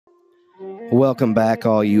Welcome back,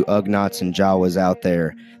 all you Ugnaughts and Jawas out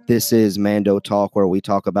there. This is Mando Talk, where we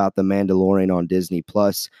talk about The Mandalorian on Disney+.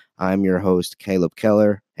 I'm your host, Caleb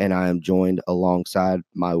Keller, and I am joined alongside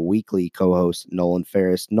my weekly co-host, Nolan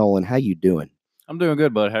Ferris. Nolan, how you doing? I'm doing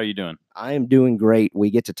good, bud. How are you doing? I am doing great.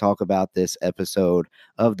 We get to talk about this episode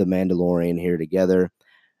of The Mandalorian here together.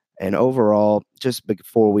 And overall, just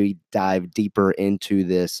before we dive deeper into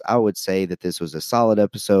this, I would say that this was a solid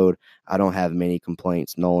episode. I don't have many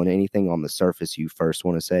complaints. Nolan, anything on the surface you first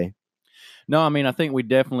want to say? No, I mean, I think we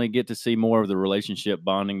definitely get to see more of the relationship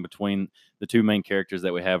bonding between the two main characters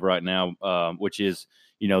that we have right now, which is,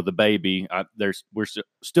 the baby. We're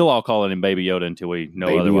still all calling him Baby Yoda until we know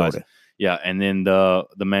Baby otherwise. Yoda. Yeah, and then the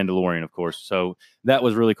Mandalorian, of course. So that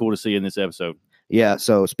was really cool to see in this episode. Yeah,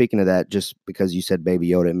 so speaking of that, just because you said Baby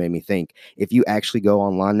Yoda, it made me think. If you actually go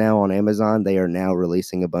online now on Amazon, they are now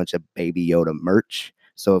releasing a bunch of Baby Yoda merch.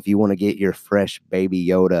 So if you want to get your fresh Baby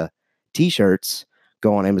Yoda t-shirts,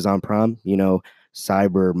 go on Amazon Prime.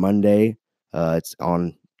 Cyber Monday, it's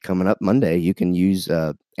on coming up Monday. You can use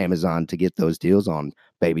Amazon to get those deals on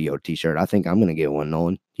Baby Yoda t-shirt. I think I'm going to get one,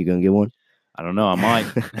 Nolan. You going to get one? I don't know. I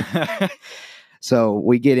might. So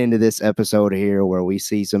we get into this episode here where we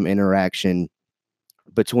see some interaction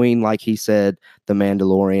between, like he said, the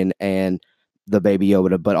Mandalorian and the Baby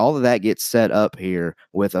Yoda. But all of that gets set up here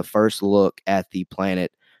with a first look at the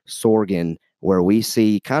planet Sorgan, where we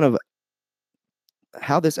see kind of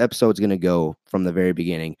how this episode's going to go from the very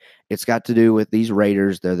beginning. It's got to do with these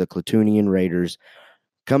raiders. They're the Klatooinian raiders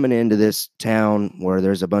coming into this town where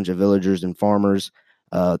there's a bunch of villagers and farmers.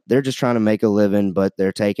 They're just trying to make a living, but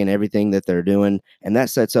they're taking everything that they're doing. And that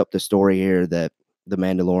sets up the story here that the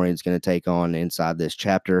Mandalorian is going to take on inside this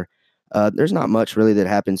chapter. There's not much really that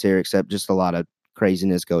happens here except just a lot of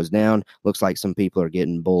craziness goes down. Looks like some people are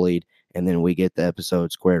getting bullied, and then we get the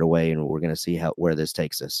episode squared away, and we're going to see where this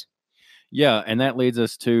takes us. Yeah, and that leads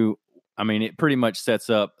us to, I mean, it pretty much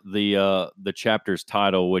sets up the chapter's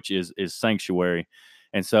title, which is Sanctuary.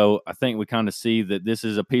 And so I think we kind of see that this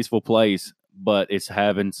is a peaceful place, but it's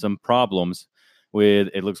having some problems with,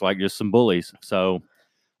 it looks like, just some bullies. So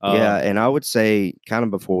yeah, and I would say, kind of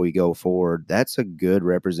before we go forward, that's a good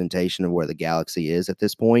representation of where the galaxy is at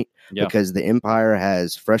this point, because the Empire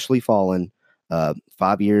has freshly fallen. 5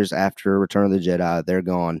 years after Return of the Jedi, they're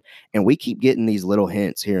gone, and we keep getting these little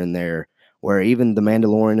hints here and there, where even the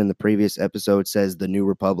Mandalorian in the previous episode says the New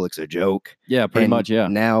Republic's a joke. Yeah, pretty much. Yeah.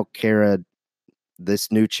 Now Cara,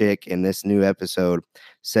 this new chick in this new episode,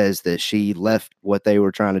 says that she left what they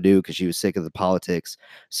were trying to do because she was sick of the politics.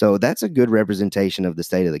 So that's a good representation of the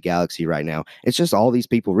state of the galaxy right now. It's just all these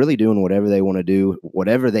people really doing whatever they want to do,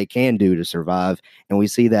 whatever they can do to survive. And we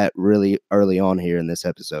see that really early on here in this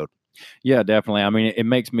episode. Yeah, definitely. I mean, it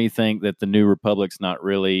makes me think that the New Republic's not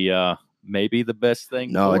really maybe the best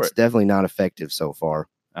thing. No, it's definitely not effective so far.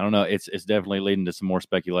 I don't know. It's definitely leading to some more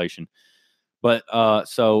speculation. But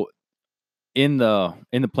so in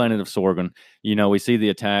the planet of Sorgan, we see the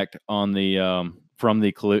attack on the from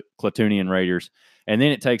the Klatooinian raiders, and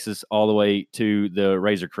then it takes us all the way to the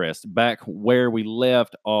Razor Crest, back where we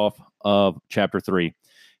left off of Chapter 3.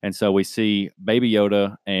 And so we see Baby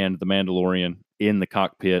Yoda and the Mandalorian in the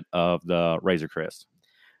cockpit of the Razor Crest.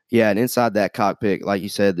 Yeah, and inside that cockpit, like you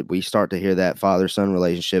said, we start to hear that father-son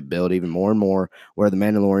relationship build even more and more, where the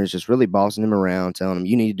Mandalorian is just really bossing him around, telling him,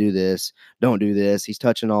 you need to do this, don't do this. He's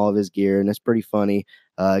touching all of his gear, and it's pretty funny.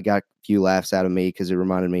 Got a few laughs out of me because it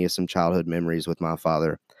reminded me of some childhood memories with my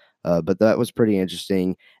father. But that was pretty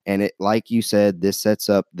interesting. And it, like you said, this sets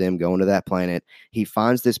up them going to that planet. He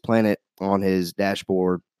finds this planet on his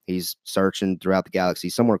dashboard. He's searching throughout the galaxy,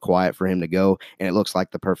 somewhere quiet for him to go, and it looks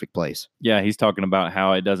like the perfect place. Yeah, he's talking about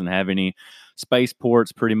how it doesn't have any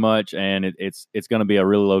spaceports, pretty much, and it's going to be a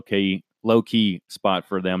really low key spot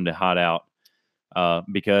for them to hide out,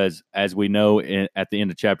 because as we know at the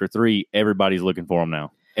end of Chapter 3, everybody's looking for him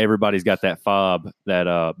now. Everybody's got that fob,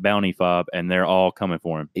 that bounty fob, and they're all coming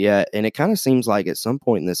for him. Yeah, and it kind of seems like at some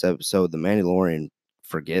point in this episode, the Mandalorian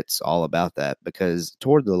forgets all about that, because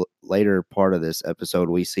toward the later part of this episode,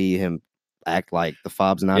 we see him act like the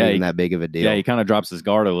fob's not even that big of a deal. Yeah, he kind of drops his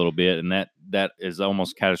guard a little bit, and that is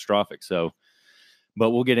almost catastrophic. So, but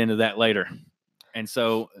we'll get into that later. And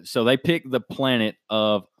so they pick the planet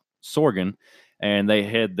of Sorgan, and they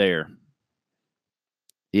head there.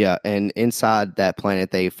 Yeah, and inside that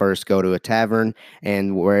planet, they first go to a tavern,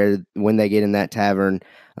 and when they get in that tavern,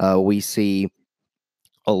 we see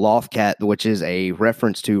a Lothcat, which is a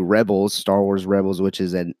reference to Rebels, Star Wars Rebels, which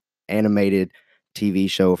is an animated TV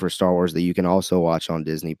show for Star Wars that you can also watch on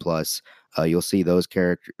Disney+. You'll see those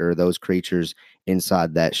creatures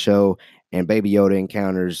inside that show. and Baby Yoda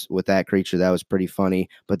encounters with that creature. That was pretty funny.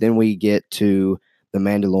 But then we get to the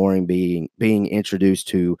Mandalorian being introduced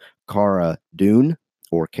to Cara Dune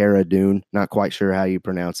or Cara Dune. Not quite sure how you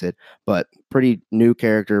pronounce it, but pretty new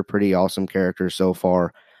character, pretty awesome character so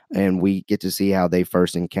far. And we get to see how they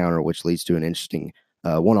first encounter, which leads to an interesting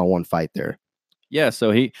one-on-one fight there. Yeah,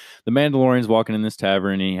 so the Mandalorian's walking in this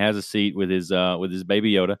tavern and he has a seat with his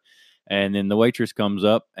Baby Yoda, and then the waitress comes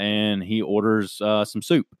up and he orders some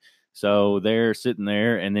soup. So they're sitting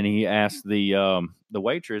there, and then he asks the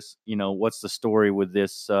waitress, what's the story with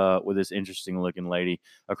this interesting looking lady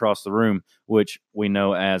across the room, which we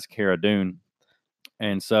know as Cara Dune.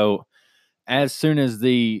 And so as soon as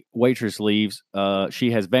the waitress leaves,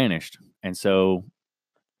 she has vanished, and so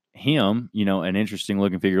him, an interesting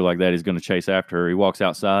looking figure like that is going to chase after her. He walks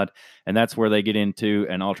outside, and that's where they get into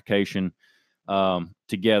an altercation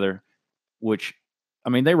together, which, I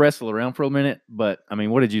mean, they wrestle around for a minute, but I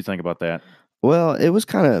mean, what did you think about that? Well, it was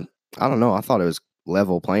kind of, I don't know. I thought it was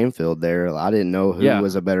level playing field there. I didn't know who Yeah.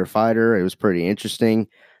 was a better fighter. It was pretty interesting.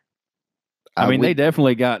 I mean, they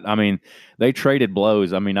definitely they traded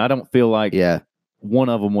blows. I mean, I don't feel like one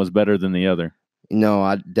of them was better than the other. No,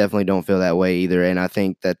 I definitely don't feel that way either. And I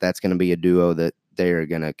think that that's going to be a duo that they're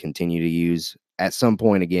going to continue to use at some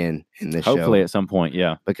point again in this show. Hopefully at some point,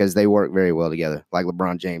 yeah. Because they work very well together, like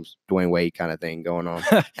LeBron James, Dwayne Wade kind of thing going on.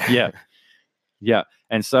 Yeah. Yeah.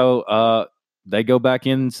 And so they go back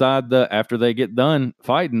inside after they get done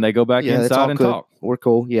fighting, they go back inside and talk. We're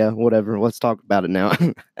cool. Yeah, whatever. Let's talk about it now.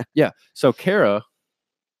 Yeah. So Cara,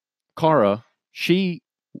 she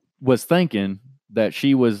was thinking that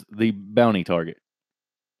she was the bounty target,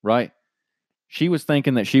 right? She was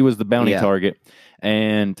thinking that she was the bounty target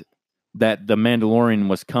and that the Mandalorian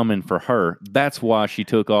was coming for her. That's why she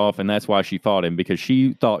took off, and that's why she fought him, because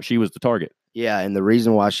she thought she was the target. Yeah, and the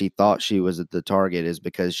reason why she thought she was the target is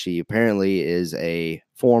because she apparently is a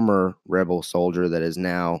former rebel soldier that has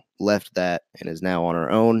now left that and is now on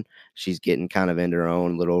her own. She's getting kind of into her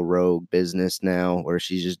own little rogue business now where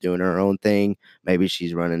she's just doing her own thing. Maybe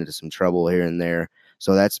she's running into some trouble here and there.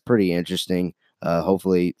 So that's pretty interesting.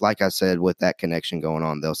 Hopefully, like I said, with that connection going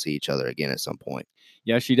on, they'll see each other again at some point.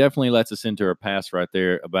 Yeah, she definitely lets us into her past right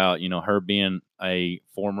there about, her being a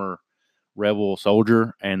former rebel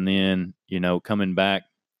soldier and then, coming back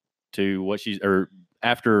to what she's, or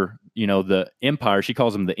after, the Empire, she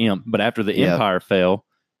calls him the Imp, but after the Empire fell,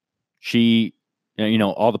 she,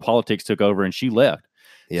 all the politics took over and she left.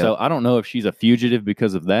 Yep. So I don't know if she's a fugitive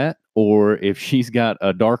because of that or if she's got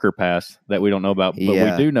a darker past that we don't know about, but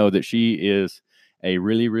we do know that she is a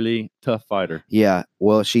really, really tough fighter. Yeah.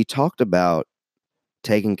 Well, she talked about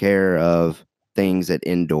taking care of things at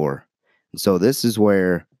Endor. So this is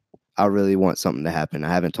where I really want something to happen.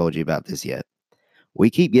 I haven't told you about this yet. We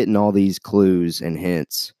keep getting all these clues and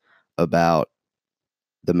hints about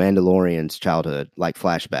the Mandalorian's childhood, like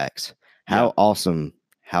flashbacks. How awesome,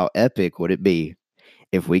 how epic would it be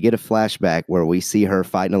if we get a flashback where we see her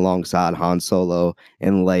fighting alongside Han Solo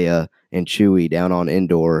and Leia and Chewie down on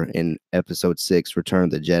Endor in Episode 6, Return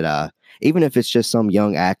of the Jedi? Even if it's just some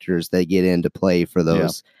young actors they get in to play for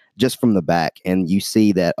those, just from the back, and you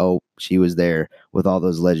see that, she was there with all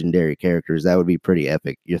those legendary characters. That would be pretty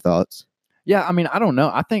epic. Your thoughts? Yeah, I mean, I don't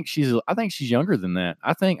know. I think she's younger than that.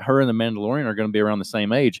 I think her and the Mandalorian are going to be around the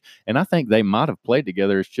same age, and I think they might have played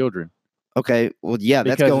together as children. Okay, well, yeah,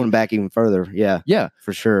 that's going back even further. Yeah,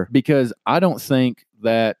 for sure. Because I don't think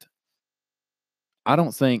that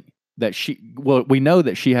she. Well, we know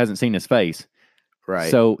that she hasn't seen his face, right?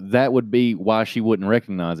 So that would be why she wouldn't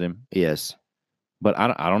recognize him. Yes, but I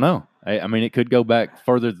don't know. I mean, it could go back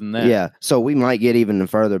further than that. Yeah, so we might get even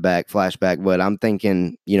further back, flashback, but I'm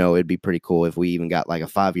thinking, it'd be pretty cool if we even got like a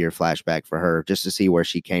 5-year flashback for her just to see where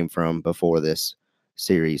she came from before this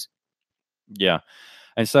series. Yeah.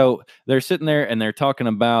 And so they're sitting there and they're talking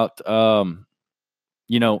about, about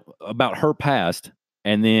her past.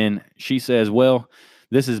 And then she says, well,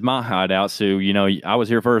 this is my hideout. So, I was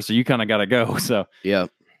here first, so you kind of got to go. So, yeah.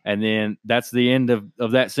 And then that's the end of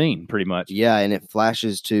that scene, pretty much. Yeah, and it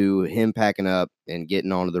flashes to him packing up and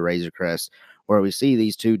getting onto the Razor Crest, where we see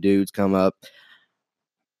these two dudes come up.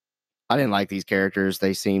 I didn't like these characters.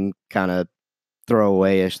 They seem kind of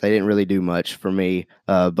throwaway-ish. They didn't really do much for me,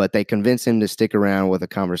 but they convince him to stick around with a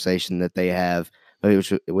conversation that they have,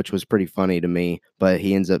 which was pretty funny to me, but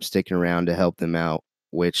he ends up sticking around to help them out,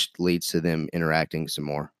 which leads to them interacting some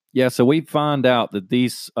more. Yeah, so we find out that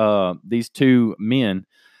these two men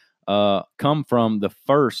come from the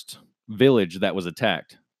first village that was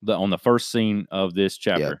attacked on the first scene of this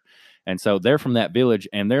chapter. Yep. And so they're from that village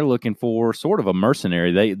and they're looking for sort of a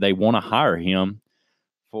mercenary. They want to hire him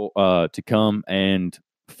to come and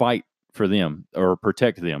fight for them or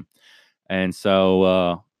protect them. And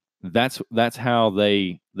so that's how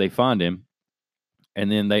they find him. And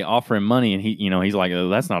then they offer him money, and he's like, oh,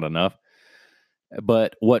 that's not enough.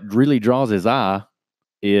 But what really draws his eye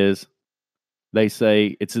is they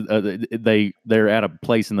say they're at a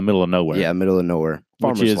place in the middle of nowhere. Yeah, middle of nowhere.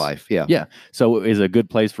 Farmer's life. Yeah. Yeah. So it is a good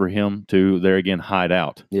place for him to there again hide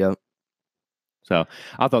out. Yeah. So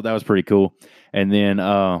I thought that was pretty cool. And then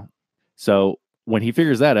so when he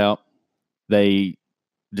figures that out, they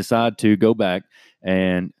decide to go back,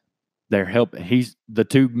 and the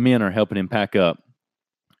two men are helping him pack up.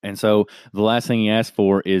 And so the last thing he asked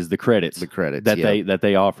for is the credits. That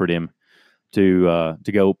they offered him to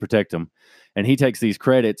go protect him. And he takes these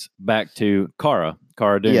credits back to Cara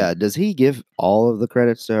Dune. Yeah, does he give all of the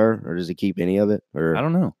credits to her, or does he keep any of it? Or I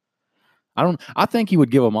don't know. I think he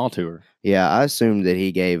would give them all to her. Yeah, I assumed that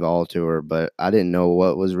he gave all to her, but I didn't know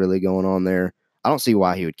what was really going on there. I don't see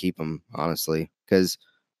why he would keep them, honestly, because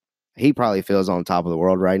he probably feels on top of the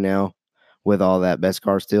world right now with all that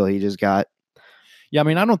Beskar steel he just got. Yeah, I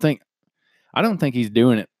mean, I don't think he's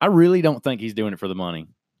doing it. I really don't think he's doing it for the money.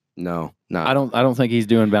 No, not. I don't think he's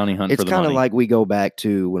doing bounty hunt for the money. It's kind of like we go back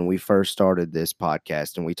to when we first started this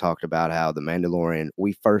podcast and we talked about how the Mandalorian,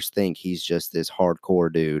 we first think he's just this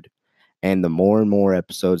hardcore dude. And the more and more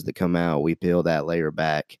episodes that come out, we peel that layer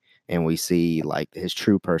back and we see like his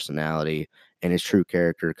true personality and his true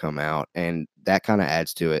character come out. And that kind of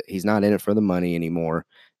adds to it. He's not in it for the money anymore.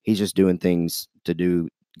 He's just doing things to do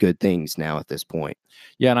good things now at this point.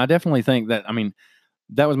 Yeah, and I definitely think that, I mean,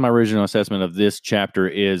 that was my original assessment of this chapter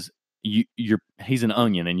is he's an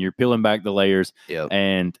onion and you're peeling back the layers. Yep.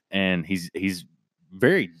 And he's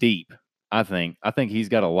very deep. I think he's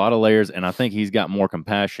got a lot of layers, and I think he's got more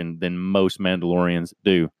compassion than most Mandalorians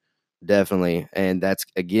do. Definitely. And that's,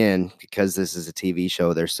 again, because this is a TV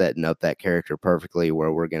show, they're setting up that character perfectly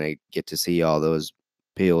where we're going to get to see all those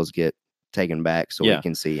peels get taken back so we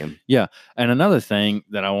can see him. Yeah. And another thing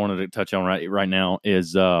that I wanted to touch on right now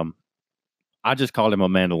is I just called him a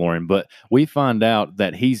Mandalorian, but we find out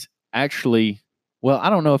that he's actually, well, I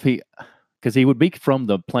don't know if because he would be from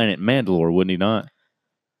the planet Mandalore, wouldn't he not?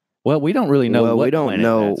 Well, we don't really know. Well, what we don't planet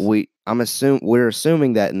know. That's. We're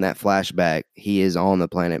assuming that in that flashback he is on the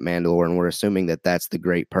planet Mandalore, and we're assuming that that's the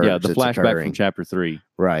Great Purge. Yeah, the flashback occurring from Chapter 3.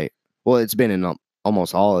 Right. Well, it's been in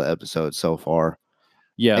almost all of the episodes so far.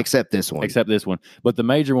 Yeah, except this one. But the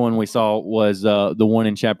major one we saw was the one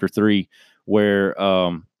in Chapter 3 where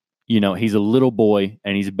he's a little boy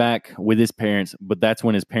and he's back with his parents, but that's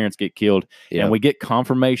when his parents get killed. Yep. And we get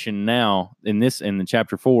confirmation now in the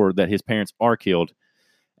Chapter 4 that his parents are killed.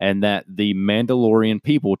 And that the Mandalorian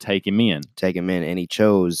people take him in, and he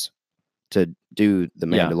chose to do the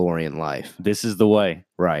Mandalorian life. This is the way,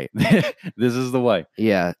 right? This is the way.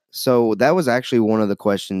 Yeah. So that was actually one of the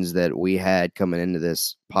questions that we had coming into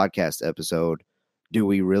this podcast episode. Do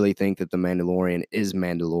we really think that the Mandalorian is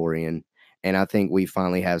Mandalorian? And I think we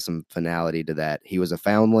finally have some finality to that. He was a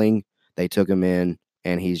foundling. They took him in,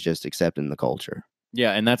 and he's just accepting the culture.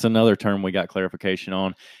 Yeah, and that's another term we got clarification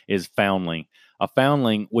on is foundling. A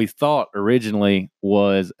foundling, we thought originally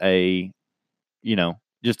was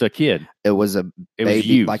just a kid. It was a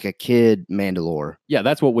baby, like a kid Mandalore. Yeah,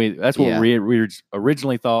 that's what we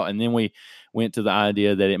originally thought, and then we went to the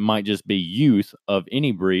idea that it might just be youth of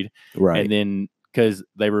any breed, right? And then because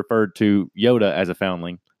they referred to Yoda as a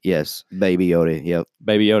foundling, yes, Baby Yoda, yep,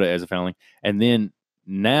 Baby Yoda as a foundling, and then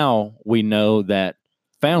now we know that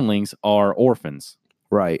foundlings are orphans,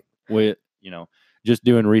 right? With just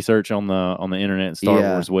doing research on the internet and Star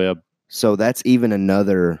Wars web. So that's even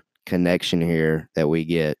another connection here that we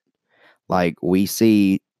get. Like, we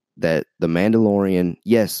see that the Mandalorian,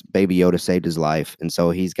 yes, Baby Yoda saved his life, and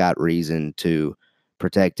so he's got reason to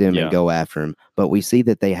protect him and go after him. But we see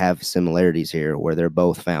that they have similarities here where they're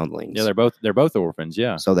both foundlings. Yeah, they're both orphans,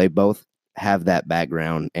 yeah. So they both have that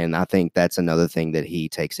background, and I think that's another thing that he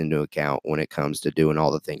takes into account when it comes to doing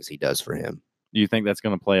all the things he does for him. Do you think that's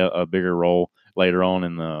going to play a bigger role later on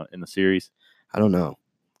in the series? I don't know.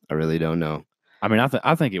 I really don't know. I mean,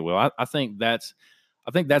 I think it will. I think that's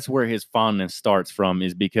where his fondness starts from,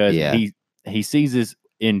 is because he sees this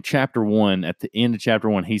in Chapter 1. At the end of Chapter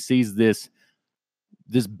 1, he sees this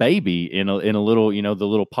baby in a little, the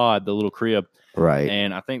little pod, the little crib, right?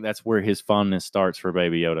 And I think that's where his fondness starts for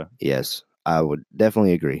Baby Yoda. Yes. I would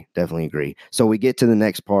definitely agree. So we get to the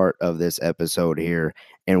next part of this episode here,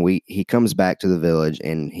 and he comes back to the village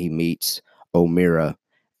and he meets Omira,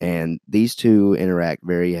 and these two interact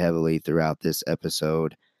very heavily throughout this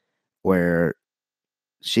episode, where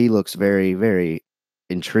she looks very, very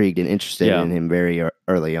intrigued and interested Yeah. in him very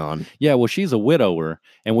early on. Yeah, well, she's a widower,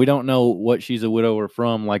 and we don't know what she's a widower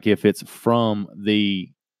from. Like if it's from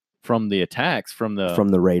the attacks from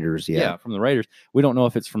the Raiders, yeah. from the Raiders. We don't know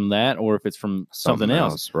if it's from that or if it's from something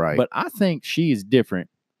else. right? But I think she's different.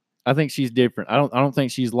 I think she's different. I don't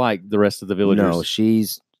think she's like the rest of the villagers. No,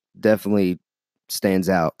 she's definitely stands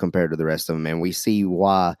out compared to the rest of them, and we see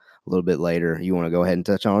why a little bit later. You want to go ahead and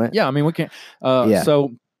touch on it? Yeah, I mean we can. Yeah.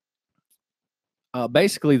 So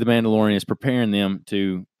basically, the Mandalorian is preparing them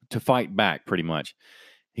to fight back. Pretty much,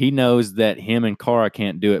 he knows that him and Kara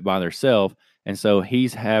can't do it by themselves, and so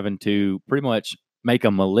he's having to pretty much make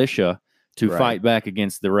a militia to Right. fight back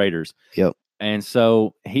against the Raiders. Yep. And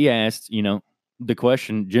so he asked, the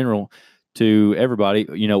question general to everybody,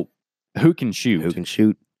 who can shoot? Who can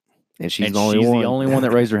shoot? And she's And the only she's one. the only one that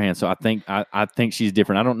raised her hand. So I think she's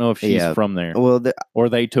different. I don't know if she's Yeah. from there. Well, or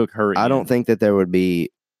they took her. I in. don't think that there would be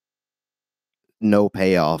no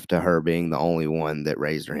payoff to her being the only one that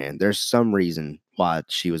raised her hand. There's some reason why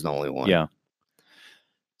she was the only one. Yeah.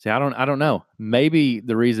 See, I don't know. Maybe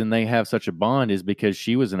the reason they have such a bond is because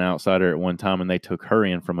she was an outsider at one time and they took her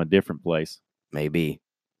in from a different place. Maybe.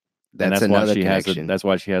 That's another why she connection. that's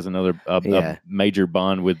why she has another Yeah. a major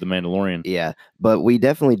bond with the Mandalorian. Yeah, but we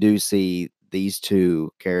definitely do see these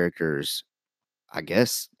two characters. I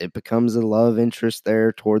guess it becomes a love interest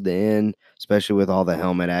there toward the end, especially with all the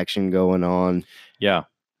helmet action going on. Yeah.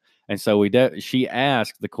 And so she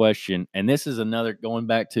asked the question, and this is another going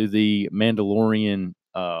back to the Mandalorian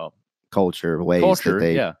Culture, ways culture, that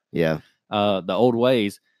they, yeah. The old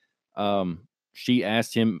ways. She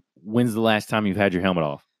asked him, "When's the last time you've had your helmet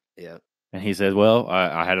off?" Yeah. And he says, "Well,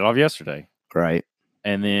 I had it off yesterday." Right.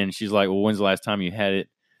 And then she's like, "Well, when's the last time you had it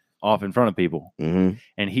off in front of people?" Mm-hmm.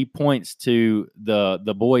 And he points to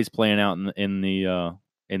the boys playing out in the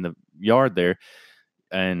yard there,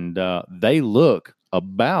 and they look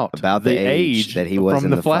about the age that he was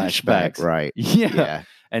from in the flashback. flashbacks. Right. Yeah.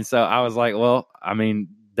 And so I was like, well, I mean,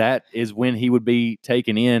 that is when he would be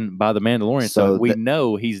taken in by the Mandalorian. So we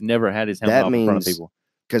know he's never had his helmet off in front of people.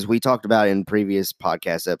 Because we talked about in previous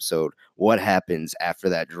podcast episode what happens after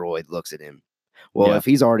that droid looks at him. Well, if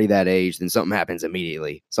he's already that age, then something happens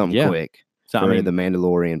immediately, something quick for the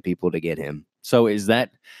Mandalorian people to get him. So is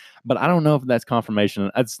that? But I don't know if that's confirmation.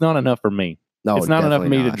 It's not enough for me. No, it's not enough for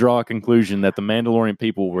me to draw a conclusion that the Mandalorian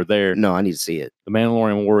people were there. No, I need to see it. The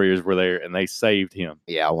Mandalorian warriors were there, and they saved him.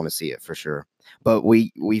 Yeah, I want to see it for sure. But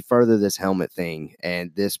we further this helmet thing,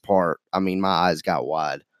 and this part, I mean, my eyes got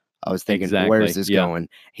wide. I was thinking, where is this going?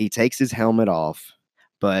 He takes his helmet off,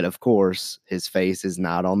 but of course, his face is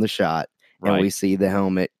not on the shot. Right. And we see the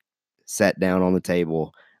helmet set down on the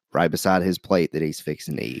table right beside his plate that he's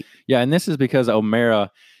fixing to eat. Yeah, and this is because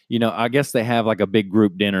O'Mara, I guess they have like a big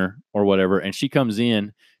group dinner or whatever, and she comes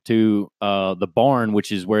in to the barn,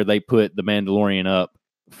 which is where they put the Mandalorian up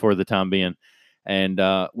for the time being, and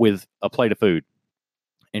with a plate of food.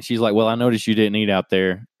 And she's like, "Well, I noticed you didn't eat out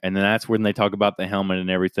there." And then that's when they talk about the helmet and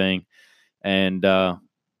everything, and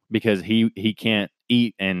because he can't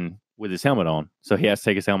eat and with his helmet on, so he has to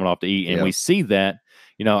take his helmet off to eat. And we see that.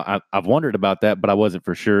 I've wondered about that, but I wasn't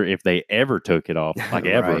for sure if they ever took it off, like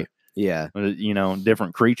ever. Right. Yeah.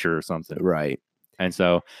 Different creature or something. Right. And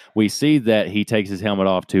so we see that he takes his helmet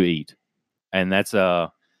off to eat. And that's I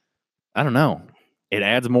don't know. It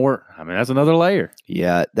adds more. I mean, that's another layer.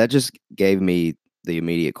 Yeah, that just gave me the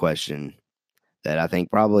immediate question that I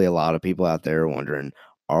think probably a lot of people out there are wondering,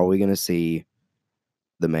 are we going to see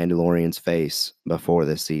the Mandalorian's face before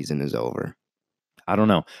this season is over? I don't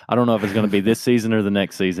know. I don't know if it's going to be this season or the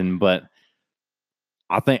next season, but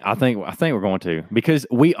I think we're going to, because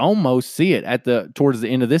we almost see it towards the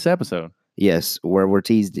end of this episode. Yes, where we're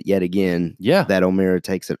teased yet again. Yeah, that O'Mara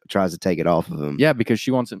tries to take it off of him. Yeah, because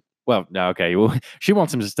she wants him. Well, okay, well, she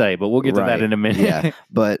wants him to stay, but we'll get to that in a minute. Yeah,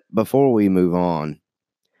 but before we move on,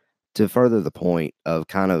 to further the point of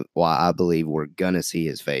kind of why I believe we're gonna see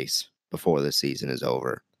his face before the season is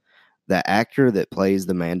over, the actor that plays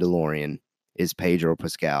the Mandalorian is Pedro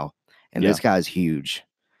Pascal, and this guy's huge.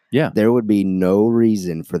 Yeah, there would be no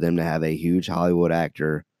reason for them to have a huge Hollywood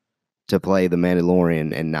actor to play the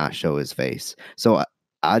Mandalorian and not show his face. So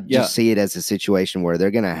I just see it as a situation where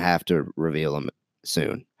they're gonna have to reveal him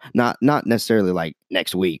soon. Not necessarily like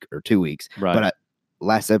next week or 2 weeks, right? But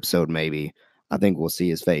last episode maybe. I think we'll see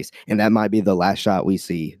his face, and that might be the last shot we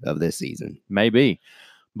see of this season. Maybe,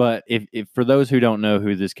 but if for those who don't know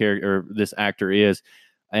who this character or this actor is,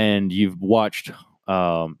 and you've watched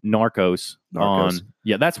Narcos on,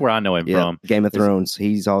 that's where I know him from. Game of Thrones.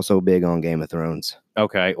 He's also big on Game of Thrones.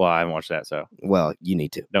 Okay, well, I haven't watched that, so well, you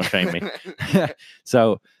need to. Don't shame me.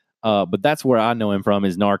 So But that's where I know him from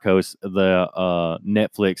is Narcos, the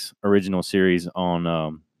Netflix original series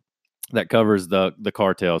on that covers the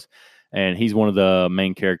cartels, and he's one of the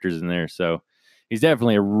main characters in there. So he's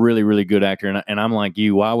definitely a really, really good actor. And I'm like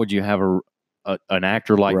you, why would you have an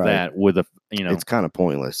actor like Right. that with a It's kind of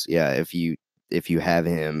pointless. Yeah, if you have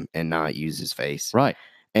him and not use his face. right?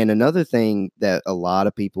 And another thing that a lot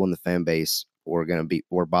of people in the fan base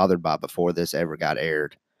were bothered by before this ever got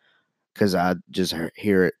aired, because I just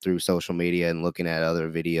hear it through social media and looking at other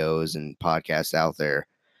videos and podcasts out there.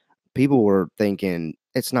 People were thinking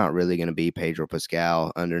it's not really going to be Pedro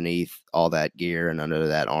Pascal underneath all that gear and under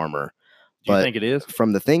that armor. Do you But think it is?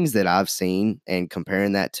 from the things that I've seen and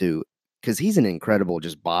comparing that to, because he's an incredible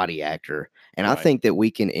just body actor, and I Right. think that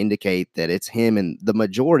we can indicate that it's him in the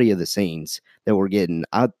majority of the scenes that we're getting.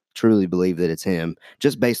 I truly believe that it's him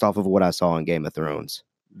just based off of what I saw in Game of Thrones.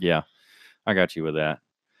 Yeah, I got you with that.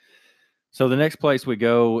 So the next place we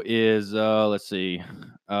go is let's see.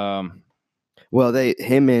 Well,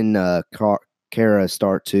 him and Kara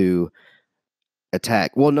start to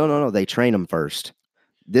attack. Well, no. They train him first.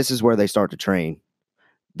 This is where they start to train.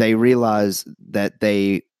 They realize that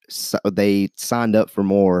they signed up for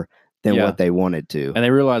more than what they wanted to. And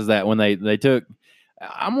they realized that when they took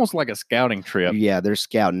almost like a scouting trip. Yeah, they're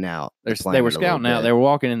scouting out. They were scouting out. They were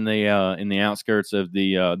walking in the outskirts of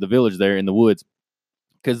the village there in the woods.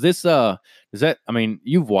 Because this is that, I mean,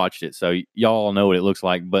 you've watched it, so y'all know what it looks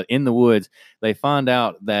like. But in the woods, they find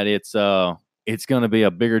out that it's going to be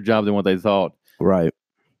a bigger job than what they thought. Right.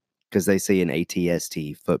 Because they see an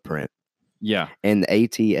ATST footprint. Yeah. And the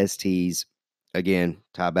ATSTs, again,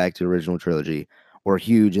 tie back to the original trilogy, were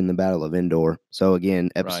huge in the Battle of Endor. So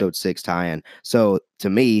again, episode 6 tie-in. So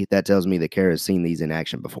to me, that tells me that Kara's seen these in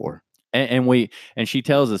action before. And she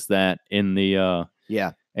tells us that in the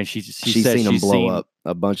yeah. And she's said seen them blow up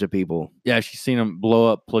a bunch of people. Yeah, she's seen them blow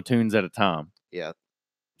up platoons at a time. Yeah.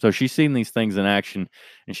 So she's seen these things in action,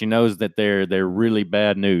 and she knows that they're really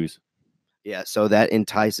bad news. Yeah, so that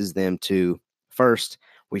entices them to, first,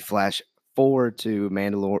 we flash forward to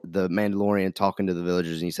the Mandalorian talking to the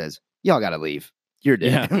villagers, and he says, y'all got to leave. You're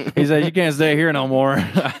dead. Yeah. He says, you can't stay here no more.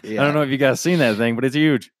 I don't know if you guys seen that thing, but it's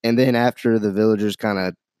huge. And then after the villagers kind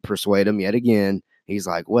of persuade him yet again, he's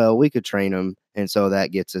like, well, we could train him. And so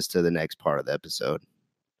that gets us to the next part of the episode.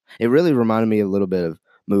 It really reminded me a little bit of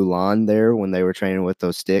Mulan there when they were training with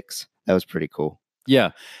those sticks. That was pretty cool.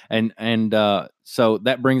 Yeah. And so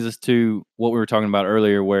that brings us to what we were talking about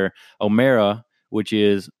earlier, where Omera, which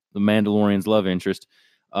is the Mandalorian's love interest,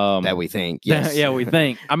 that we think. Yes. Yeah, we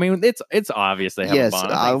think. I mean, it's obvious they have a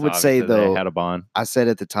bond. I would say, though, they had a bond. I said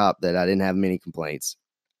at the top that I didn't have many complaints.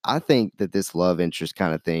 I think that this love interest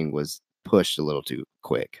kind of thing was pushed a little too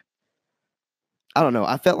quick. I don't know.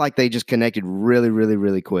 I felt like they just connected really, really,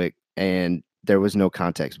 really quick, and there was no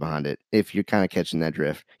context behind it. If you're kind of catching that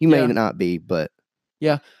drift, you may not be, but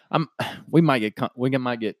yeah, we might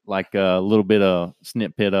get like a little bit of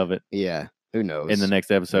snippet of it. Yeah, who knows? In the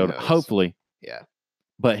next episode, hopefully. Yeah,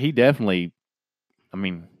 but he definitely, I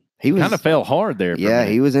mean, he kind of fell hard there. Yeah,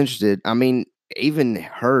 he was interested. I mean, even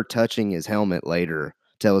her touching his helmet later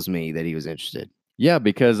tells me that he was interested. Yeah,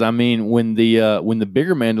 because I mean, when the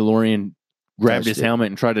bigger Mandalorian grabbed his helmet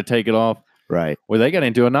and tried to take it off, right? Well, they got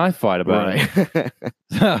into a knife fight about it.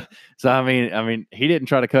 So I mean, he didn't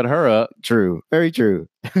try to cut her up. True, very true.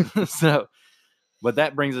 But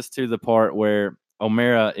that brings us to the part where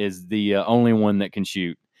Omera is the only one that can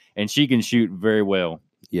shoot, and she can shoot very well.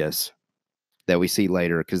 Yes, that we see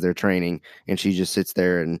later because they're training, and she just sits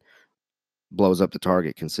there and blows up the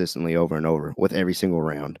target consistently over and over with every single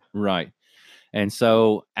round. Right. And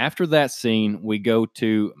so after that scene, we go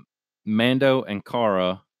to Mando and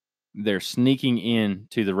Cara. They're sneaking in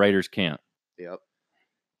to the Raiders' camp. Yep.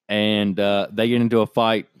 And they get into a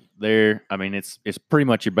fight there. I mean, it's pretty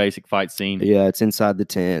much your basic fight scene. Yeah, it's inside the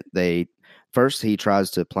tent. First, he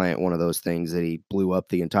tries to plant one of those things that he blew up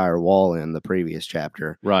the entire wall in the previous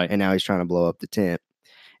chapter. Right. And now he's trying to blow up the tent.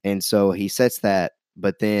 And so he sets that,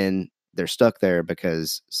 but then they're stuck there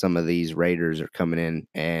because some of these raiders are coming in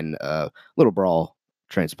and a little brawl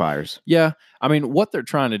transpires. Yeah. I mean, what they're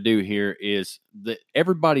trying to do here is that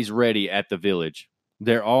everybody's ready at the village.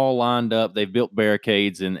 They're all lined up. They've built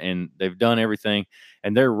barricades and they've done everything,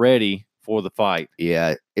 and they're ready for the fight.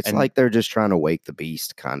 Yeah. It's like they're just trying to wake the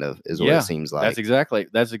beast, kind of, is what it seems like. That's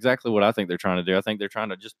exactly what I think they're trying to do. I think they're trying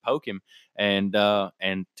to just poke him and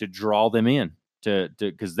to draw them in to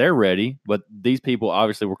because they're ready, but these people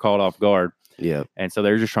obviously were caught off guard. Yeah. And so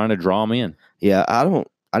they're just trying to draw them in. Yeah.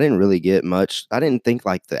 I didn't really get much. I didn't think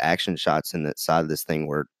like the action shots in that side of this thing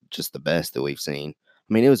were just the best that we've seen.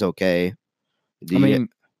 I mean, it was okay. I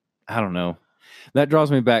don't know. That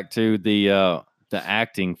draws me back to the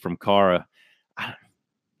acting from Kara.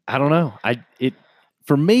 I don't know.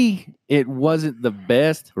 For me, it wasn't the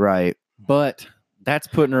best, Right. but that's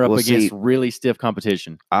putting her up Well, against see, really stiff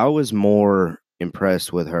competition. I was more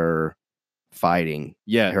impressed with her fighting,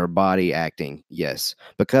 Yeah. her body acting, yes,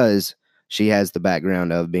 because she has the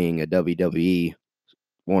background of being a WWE,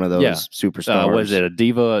 one of those superstars. Was it a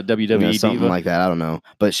diva, WWE something diva? like that. I don't know,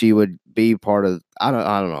 but she would be part of. I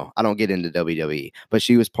don't know. I don't get into WWE, but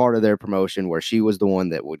she was part of their promotion where she was the one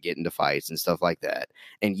that would get into fights and stuff like that.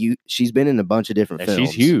 And she's been in a bunch of different films.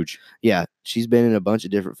 She's huge. Yeah, she's been in a bunch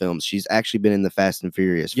of different films. She's actually been in the Fast and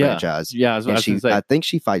Furious franchise. Yeah, I think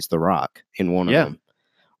she fights The Rock in one of them.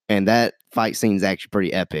 And that fight scene is actually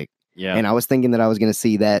pretty epic. Yeah. And I was thinking that I was going to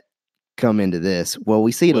see that come into this. Well,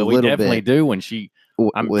 we see it a little bit. We definitely do when she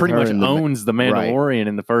pretty much owns the Mandalorian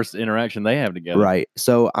in the first interaction they have together. Right.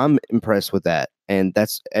 So I'm impressed with that. And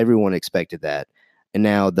everyone expected that. And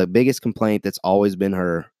now the biggest complaint that's always been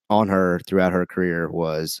on her throughout her career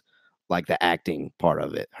was like the acting part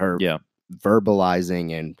of it. Her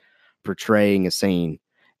verbalizing and portraying a scene.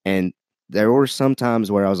 And there were some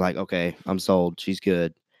times where I was like, okay, I'm sold. She's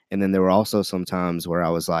good. And then there were also some times where I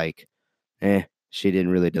was like, she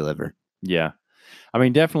didn't really deliver. Yeah. I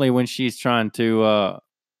mean, definitely when she's trying to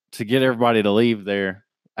get everybody to leave there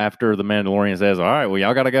after the Mandalorian says, all right, well,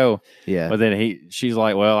 y'all got to go. Yeah. But then she's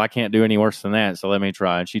like, well, I can't do any worse than that, so let me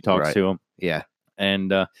try. And she talks to him. Yeah.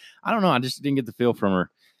 And I don't know. I just didn't get the feel from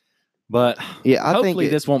her. But yeah, hopefully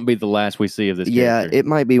this won't be the last we see of this character. Yeah, it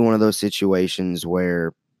might be one of those situations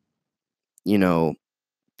where,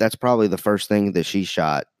 that's probably the first thing that she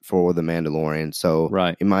shot for the Mandalorian. So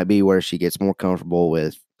it might be where she gets more comfortable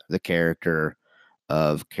with the character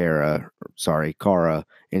of Kara,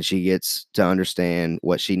 and she gets to understand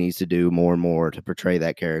what she needs to do more and more to portray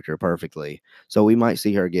that character perfectly. So we might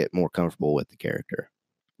see her get more comfortable with the character.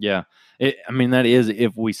 Yeah. That is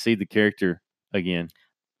if we see the character again.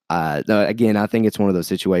 No, again, I think it's one of those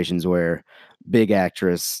situations where big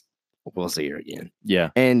actress, we'll see her again. Yeah.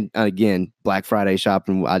 And again, Black Friday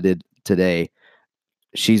shopping I did today,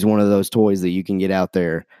 she's one of those toys that you can get out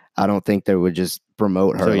there. I don't think they would just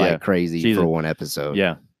promote her like crazy for one episode.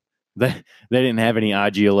 Yeah. They didn't have any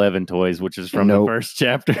IG-11 toys, which is from the first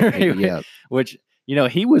chapter. Yeah. Which,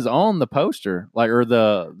 he was on the poster,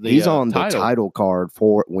 he's on title. The title card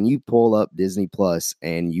for when you pull up Disney Plus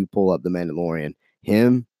and you pull up The Mandalorian,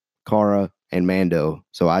 him, Kara, and Mando.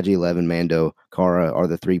 So IG-11, Mando, Kara are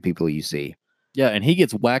the three people you see. Yeah, and he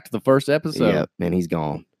gets whacked the first episode. Yeah, and he's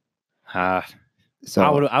gone. So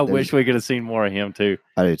I wish we could have seen more of him too.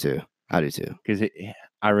 I do too. Because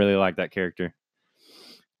I really like that character.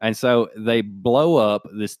 And so they blow up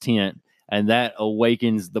this tent, and that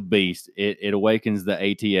awakens the beast. It awakens the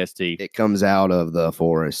ATST. It comes out of the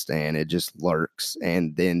forest and it just lurks,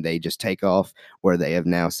 and then they just take off where they have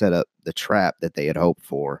now set up the trap that they had hoped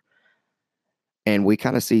for. And we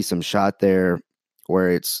kind of see some shot there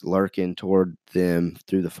where it's lurking toward them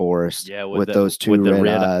through the forest. Yeah, with those two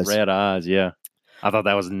red eyes. Red eyes, yeah. I thought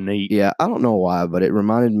that was neat. Yeah, I don't know why, but it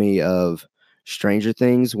reminded me of Stranger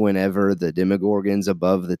Things whenever the Demogorgon's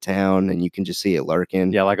above the town and you can just see it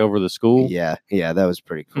lurking. Yeah, like over the school. Yeah, that was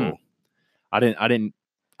pretty cool. I didn't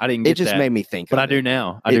get it just that, made me think but of I do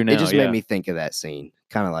now. It just made me think of that scene,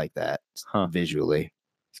 kind of like that visually.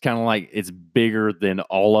 It's kind of like it's bigger than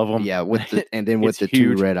all of them. Yeah, with the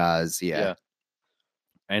huge. 2 red eyes. Yeah.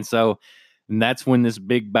 And so that's when this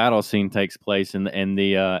big battle scene takes place, and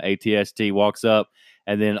the ATST walks up,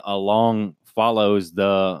 and then along follows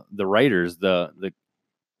the Raiders. The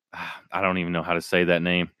I don't even know how to say that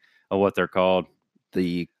name of what they're called.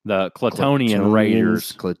 The Clatonian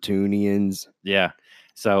Raiders. Clatonians. Yeah.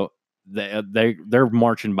 So they're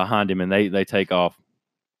marching behind him, and they take off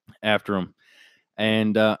after him.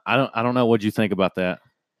 And I don't know what you think about that.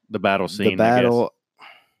 The battle scene. I guess.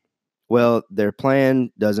 Well, their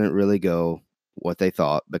plan doesn't really go what they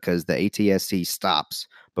thought because the ATST stops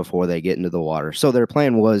before they get into the water. So their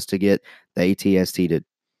plan was to get the ATST to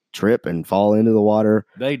trip and fall into the water.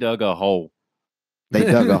 They dug a hole. They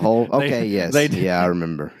dug a hole? Okay, yes. I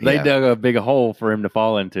remember. They dug a big hole for him to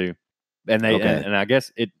fall into. And and I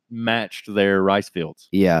guess it matched their rice fields.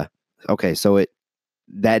 Yeah. Okay, so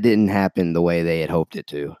that didn't happen the way they had hoped it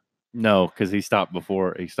to. No, because he stopped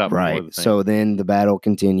before. Right. Before the thing. So then the battle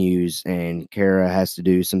continues, and Kara has to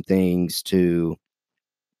do some things to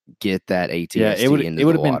get that ATST into the water. It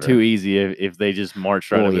would have been too easy if they just marched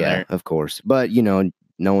right over there. Of course. But, knowing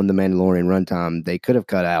the Mandalorian runtime, they could have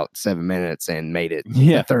cut out 7 minutes and made it a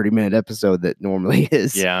 30-minute episode that normally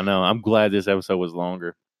is. Yeah, I know. I'm glad this episode was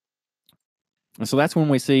longer. And so that's when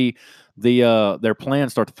we see their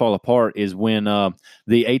plans start to fall apart. Is when the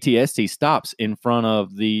ATST stops in front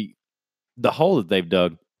of the hole that they've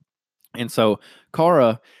dug. And so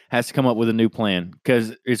Kara has to come up with a new plan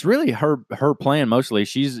because it's really her plan mostly.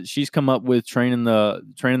 She's come up with training the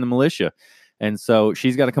militia, and so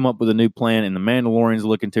she's got to come up with a new plan. And the Mandalorians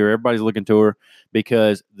looking to her. Everybody's looking to her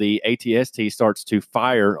because the ATST starts to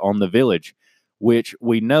fire on the village, which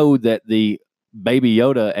we know that the Baby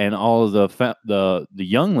Yoda and all of the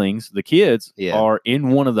younglings, the kids, are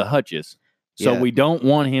in one of the hutches. So we don't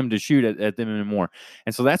want him to shoot at them anymore.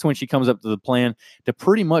 And so that's when she comes up to the plan to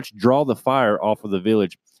pretty much draw the fire off of the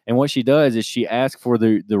village. And what she does is she asks for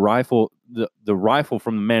the rifle, the rifle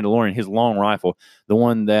from the Mandalorian, his long rifle, the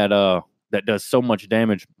one that does so much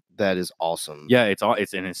damage. That is awesome. Yeah,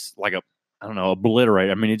 it's like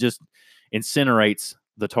obliterate. I mean, it just incinerates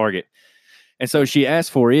the target. And so she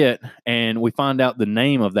asked for it, and we find out the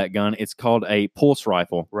name of that gun. It's called a pulse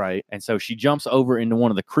rifle. Right. And so she jumps over into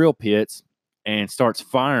one of the krill pits and starts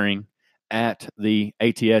firing at the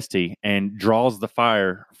ATST and draws the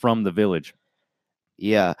fire from the village.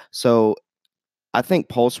 Yeah. So I think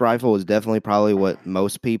pulse rifle is definitely probably what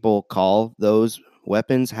most people call those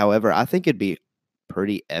weapons. However, I think it'd be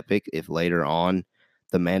pretty epic if later on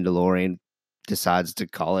the Mandalorian decides to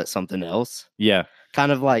call it something else. Yeah.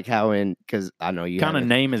 Kind of like how because I know you kind of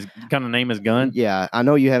name is gun. Yeah, I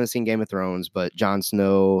know you haven't seen Game of Thrones, but Jon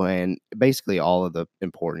Snow and basically all of the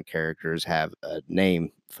important characters have a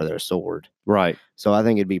name for their sword. Right. So I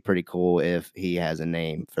think it'd be pretty cool if he has a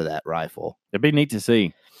name for that rifle. It'd be neat to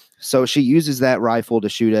see. So she uses that rifle to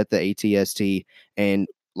shoot at the ATST, and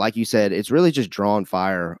like you said, it's really just drawing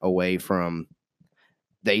fire away from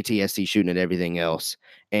the ATST shooting at everything else.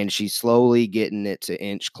 And she's slowly getting it to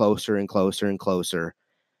inch closer and closer and closer.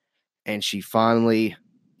 And she finally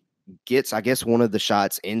gets, I guess, one of the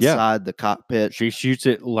shots inside the cockpit. She shoots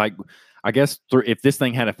it like, I guess, if this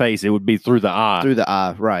thing had a face, it would be through the eye. Through the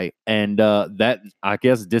eye, right. And that, I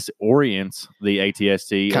guess, disorients the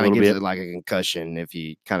ATST kind a of gives bit. It like a concussion if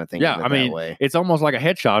you kind of think of it that way. It's almost like a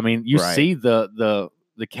headshot. I mean, you see the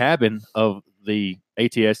cabin of the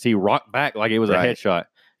ATST rock back like it was a headshot.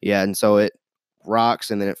 Yeah, and so it rocks,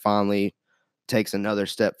 and then it finally takes another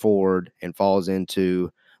step forward and falls into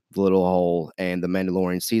the little hole, and the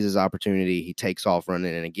Mandalorian sees his opportunity. He takes off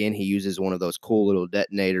running, and again, he uses one of those cool little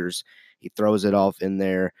detonators. He throws it off in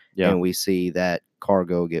there, and we see that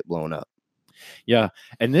cargo get blown up. Yeah,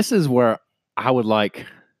 and this is where I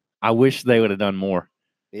wish they would have done more.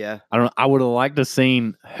 Yeah. I would have liked to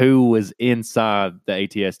seen who was inside the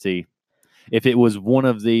ATST. If it was one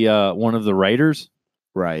of the raiders,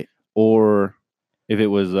 right, or if it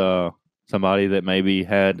was somebody that maybe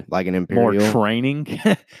had like an Imperial more training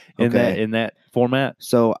in that format.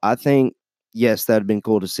 So I think yes, that'd been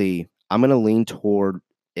cool to see. I'm gonna lean toward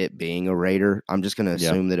it being a raider. I'm just gonna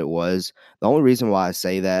assume that it was. The only reason why I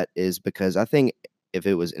say that is because I think if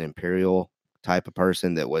it was an Imperial type of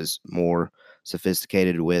person that was more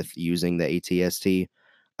sophisticated with using the ATST,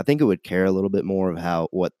 I think it would care a little bit more of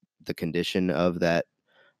what the condition of that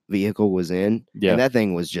vehicle was in. Yeah. And that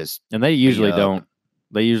thing was just, and they usually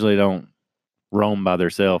don't roam by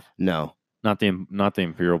themselves. No. Not the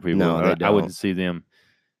Imperial people. No, they don't. I wouldn't see them,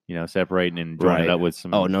 separating and joining up with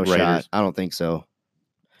some no raiders. Shot. I don't think so.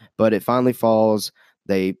 But it finally falls.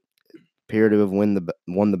 They appear to have won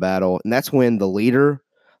the battle. And that's when the leader,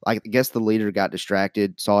 I guess the leader got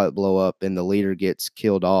distracted, saw it blow up, and the leader gets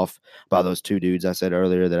killed off by those two dudes I said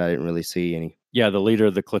earlier that I didn't really see any. Yeah, the leader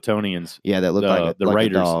of the Cletonians. Yeah, that looked like the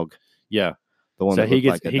Raiders. A dog. Yeah. The one so that he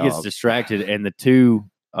gets like a he dog. gets distracted, and the two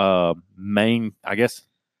main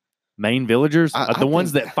villagers, the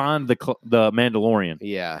ones that find the Mandalorian.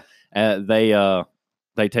 Yeah.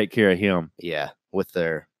 They take care of him. Yeah, with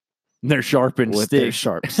their sharpened sticks. Their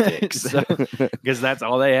sharp sticks. Because that's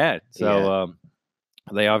all they had. So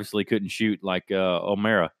they obviously couldn't shoot like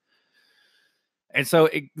O'Mara. And so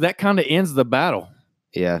that kind of ends the battle.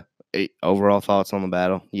 Yeah. Overall thoughts on the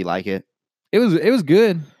battle? You like it? It was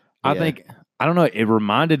good. I think, I don't know, it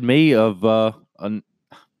reminded me of it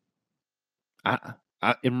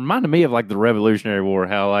reminded me of like the Revolutionary War,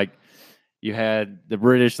 how like you had the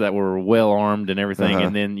British that were well armed and everything,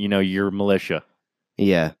 and then your militia.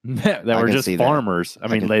 Yeah, that were just farmers. I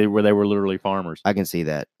mean, they were literally farmers. I can see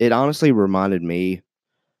that. It honestly reminded me.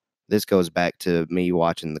 This goes back to me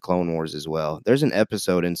watching the Clone Wars as well. There's an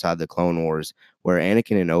episode inside the Clone Wars where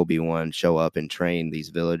Anakin and Obi-Wan show up and train these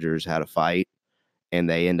villagers how to fight, and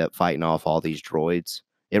they end up fighting off all these droids.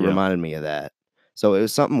 It reminded me of that. So it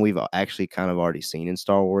was something we've actually kind of already seen in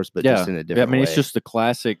Star Wars, but just in a different way. It's just the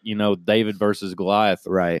classic, David versus Goliath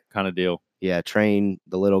kind of deal. Yeah, train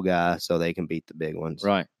the little guy so they can beat the big ones.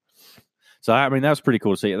 Right. So I mean that was pretty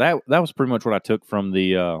cool to see. That was pretty much what I took from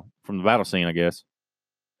the battle scene, I guess.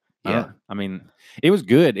 Yeah, I mean, it was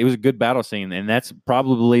good. It was a good battle scene, and that's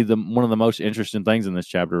probably one of the most interesting things in this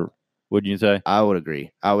chapter. Wouldn't you say? I would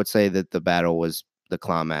agree. I would say that the battle was the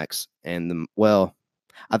climax, and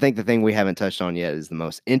I think the thing we haven't touched on yet is the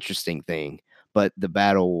most interesting thing, but the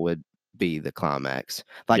battle would be the climax.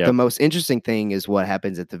 Like Yeah. the most interesting thing is what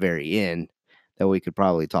happens at the very end that we could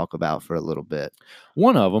probably talk about for a little bit.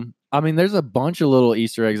 One of them. I mean, there's a bunch of little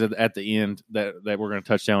Easter eggs at the end that we're going to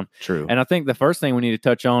touch on. True. And I think the first thing we need to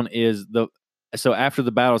touch on is so after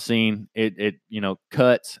the battle scene, it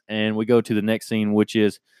cuts and we go to the next scene, which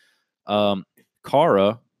is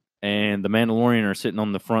Kara and the Mandalorian are sitting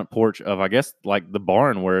on the front porch of, I guess, like the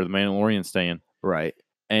barn where the Mandalorian's staying. Right.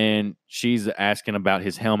 And she's asking about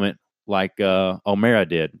his helmet like Omera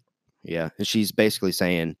did. Yeah. And she's basically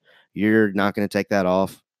saying, you're not going to take that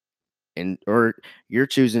off. Or you're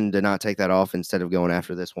choosing to not take that off instead of going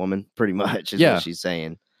after this woman, pretty much is what she's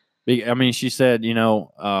saying. I mean, she said,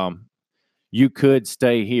 you could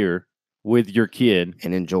stay here with your kid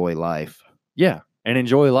and enjoy life. Yeah, and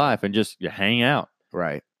enjoy life and just hang out.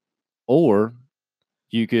 Right. Or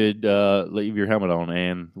you could leave your helmet on,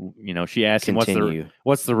 and she asked him,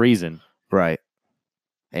 "What's the reason?" Right.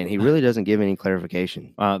 And he really doesn't give any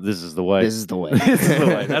clarification. This is the way. This is the way. This is the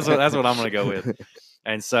way. That's what I'm going to go with.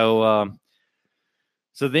 And so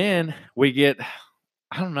then we get.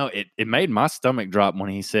 I don't know. It made my stomach drop when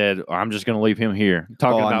he said, "I'm just going to leave him here."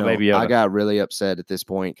 Talking about Baby Yoda. I got really upset at this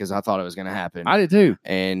point because I thought it was going to happen. I did too.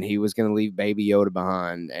 And he was going to leave Baby Yoda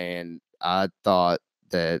behind, and I thought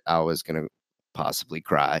that I was going to possibly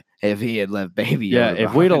cry if he had left Baby Yoda. Yeah, behind.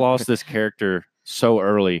 if we'd have lost this character so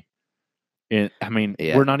early,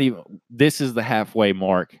 we're not even. This is the halfway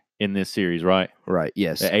mark in this series, right? Right.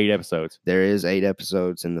 Yes. The 8 episodes. There is 8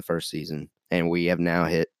 episodes in the first season, and we have now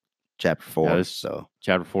hit Chapter 4. So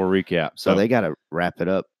Chapter 4 recap. So they got to wrap it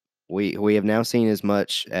up. We have now seen as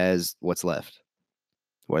much as what's left.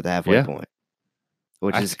 We're at the halfway point,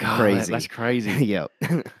 which is crazy. That's crazy. Yep.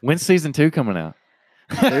 When's season 2 coming out?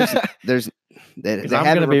 I'm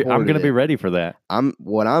gonna be ready for that.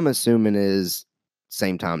 What I'm assuming is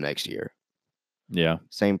same time next year. Yeah.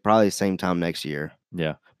 Probably same time next year.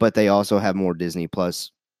 Yeah. But they also have more Disney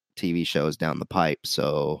Plus TV shows down the pipe.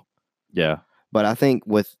 So yeah. But I think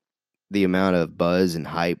with the amount of buzz and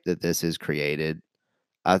hype that this has created,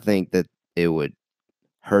 I think that it would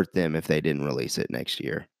hurt them if they didn't release it next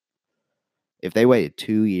year. If they waited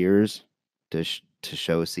 2 years to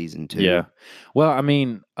show season 2. Yeah. Well, I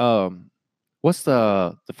mean, what's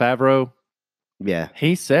the Favreau? Yeah.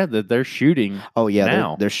 He said that they're shooting. Oh yeah,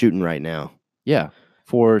 now. They're shooting right now. Yeah,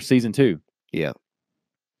 for season 2. Yeah.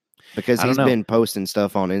 Because he's been posting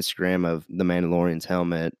stuff on Instagram of the Mandalorian's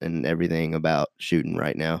helmet and everything about shooting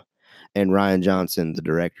right now. And Rian Johnson, the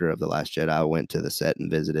director of The Last Jedi, went to the set and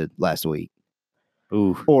visited last week.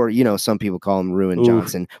 Ooh. Or, some people call him Ruin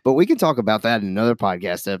Johnson. But we can talk about that in another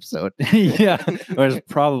podcast episode. Yeah, it's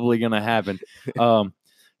probably going to happen.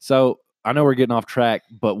 So I know we're getting off track,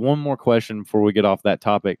 but one more question before we get off that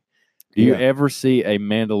topic. Do you ever see a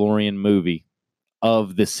Mandalorian movie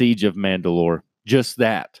of the Siege of Mandalore? Just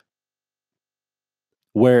that.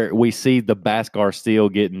 Where we see the Beskar steel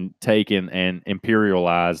getting taken and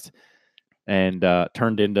imperialized and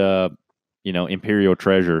turned into, Imperial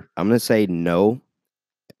treasure. I'm going to say no,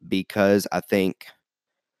 because I think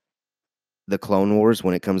the Clone Wars,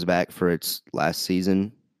 when it comes back for its last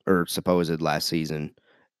season, or supposed last season,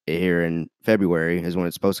 here in February is when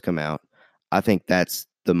it's supposed to come out. I think that's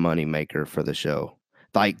the money maker for the show.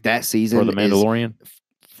 Like that season for the Mandalorian.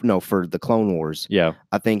 For the Clone Wars. Yeah,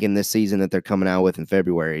 I think in this season that they're coming out with in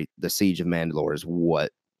February, the Siege of Mandalore is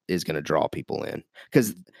what is going to draw people in.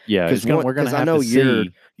 Because we're going to have I know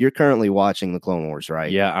to you're currently watching the Clone Wars,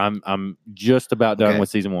 right? Yeah, I'm just about done with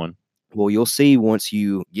season 1. Well, you'll see once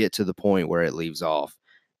you get to the point where it leaves off,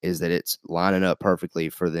 is that it's lining up perfectly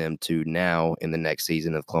for them to now in the next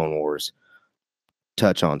season of Clone Wars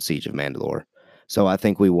touch on Siege of Mandalore. So I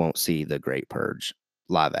think we won't see the Great Purge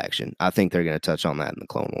live action. I think they're going to touch on that in the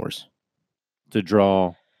Clone Wars to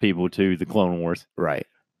draw people to the Clone Wars, right?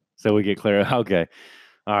 So we get clear. Okay,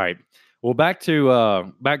 all right. Well, back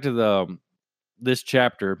to this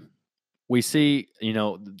chapter. We see,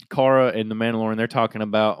 Kara and the Mandalorian, they're talking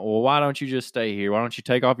about, well, why don't you just stay here? Why don't you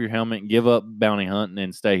take off your helmet and give up bounty hunting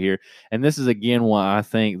and stay here? And this is, again, why I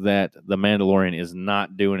think that the Mandalorian is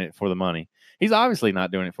not doing it for the money. He's obviously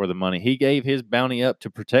not doing it for the money. He gave his bounty up to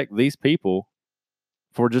protect these people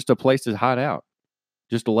for just a place to hide out,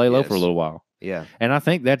 just to lay low for a little while. Yeah. And I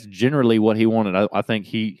think that's generally what he wanted. I think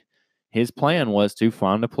he his plan was to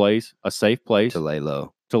find a safe place to lay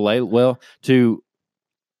low. to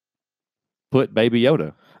put Baby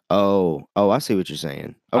Yoda. Oh, I see what you're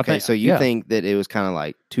saying. I Okay, think, so you yeah, think that it was kind of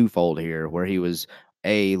like twofold here, where he was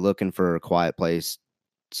looking for a quiet place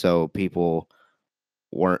so people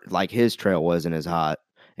weren't like his trail wasn't as hot,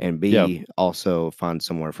 and yeah, B also find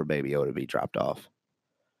somewhere for Baby Yoda to be dropped off.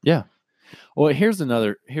 yeah. Well, here's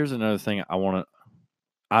another thing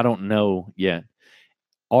I don't know yet.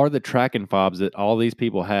 Are the tracking fobs that all these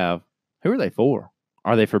people have, who are they for?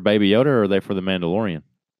 Are they for Baby Yoda or are they for the Mandalorian?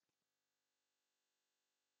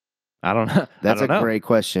 I don't know. I That's a don't know. great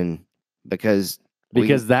question because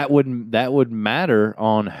Because that would matter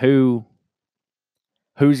on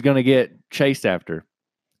who's going to get chased after.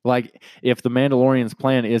 Like if the Mandalorian's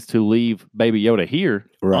plan is to leave Baby Yoda here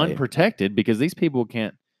right, unprotected, because these people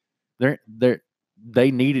can't,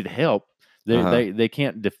 they needed help. They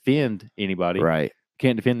can't defend anybody, right.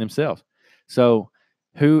 can't defend themselves. So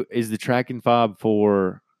who is the tracking fob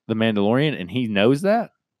for the Mandalorian, and he knows that,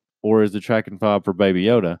 or is the tracking fob for Baby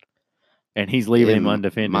Yoda, and he's leaving him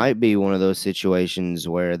undefended? Might be one of those situations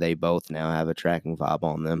where they both now have a tracking fob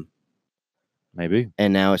on them, Maybe.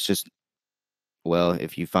 and now it's just well,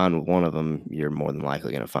 if you find one of them, you're more than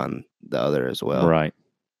likely going to find the other as well. Right.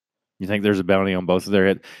 You think there's a bounty on both of their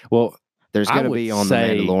heads? Well, there's going to be on the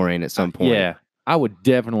Mandalorian at some point. Yeah, I would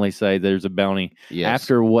definitely say there's a bounty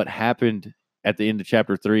after what happened at the end of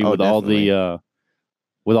chapter 3 with definitely. all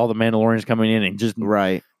the Mandalorians coming in and just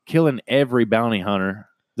killing every bounty hunter.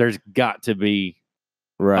 There's got to be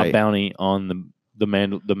a bounty on the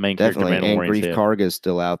main character Mandalorian's and Grief head. Karga's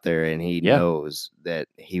still out there, and he knows that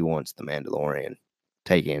he wants the Mandalorian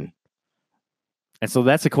taken. And so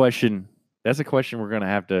that's a question. That's a question we're going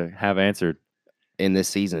to have answered in this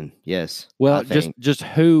season. Yes. Well, just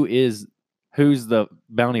who's the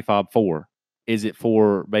bounty fob for? Is it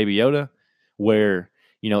for Baby Yoda? Where,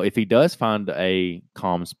 if he does find a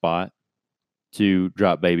calm spot to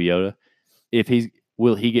drop Baby Yoda,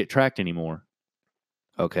 will he get tracked anymore?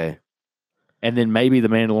 Okay. And then maybe the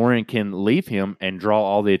Mandalorian can leave him and draw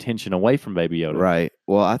all the attention away from Baby Yoda. Right.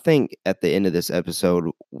 Well, I think at the end of this episode,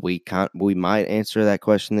 we might answer that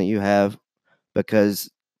question that you have, because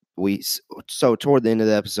toward the end of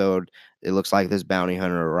the episode, it looks like this bounty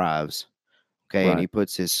hunter arrives. Okay, and he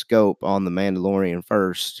puts his scope on the Mandalorian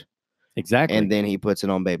first. Exactly. And then he puts it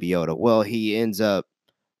on Baby Yoda. Well, he ends up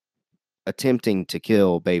attempting to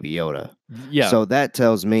kill Baby Yoda. Yeah. So that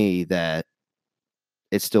tells me that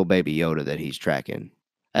it's still Baby Yoda that he's tracking.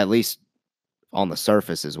 At least on the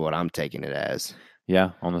surface is what I'm taking it as.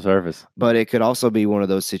 Yeah, on the surface. But it could also be one of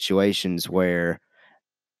those situations where,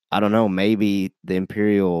 I don't know, maybe the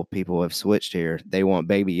Imperial people have switched here. They want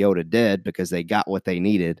Baby Yoda dead because they got what they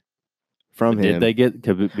needed from him. Did they get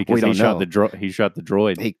because he shot the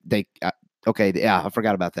droid? Okay, yeah, I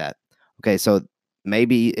forgot about that. Okay, so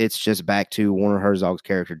maybe it's just back to Werner Herzog's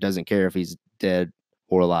character doesn't care if he's dead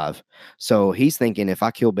or alive. So he's thinking, if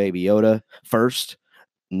I kill Baby Yoda first,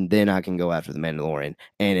 then I can go after the Mandalorian.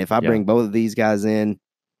 And if I bring both of these guys in,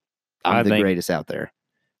 I'm the greatest out there.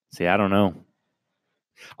 See, I don't know.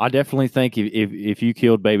 I definitely think if you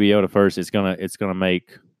killed Baby Yoda first, it's gonna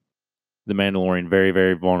make the Mandalorian very,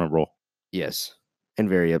 very vulnerable. Yes, and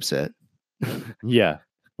very upset. Yeah,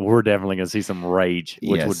 we're definitely gonna see some rage,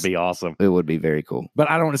 which would be awesome. It would be very cool. But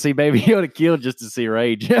I don't want to see Baby Yoda killed just to see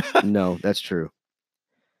rage. No, that's true.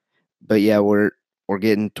 But yeah, we're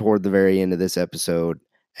getting toward the very end of this episode,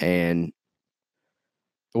 and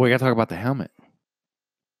we got to talk about the helmet.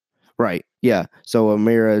 Right. Yeah. So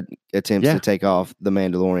Amira attempts to take off the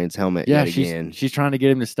Mandalorian's helmet yet again. She's trying to get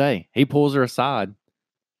him to stay. He pulls her aside.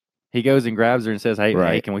 He goes and grabs her and says, "Hey,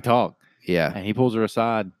 hey, can we talk?" Yeah. And he pulls her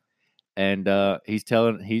aside, and he's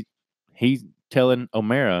telling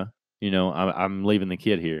Omera, I'm leaving the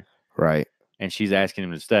kid here. Right. And she's asking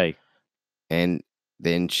him to stay. And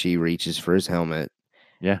then she reaches for his helmet.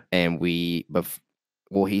 Yeah. And he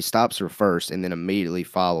stops her first, and then immediately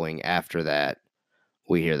following after that,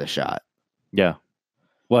 we hear the shot. Yeah.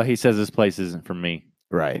 Well, he says this place isn't for me.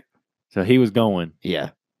 Right. So he was going. Yeah.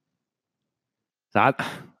 So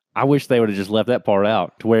I wish they would have just left that part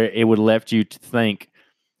out to where it would have left you to think,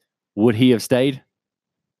 would he have stayed?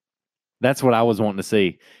 That's what I was wanting to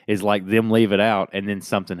see, is like them leave it out and then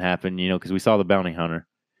something happened, because we saw the bounty hunter.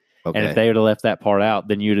 Okay. And if they would have left that part out,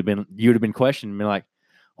 then you'd have been questioning, been like,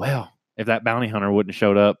 well, if that bounty hunter wouldn't have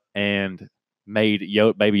showed up and made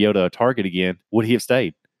Baby Yoda a target again, would he have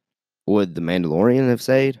stayed? Would the Mandalorian have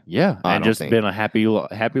stayed? Yeah, and just been a happy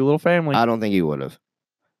little family. I don't think he would have.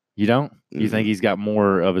 You don't? You think he's got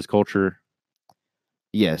more of his culture?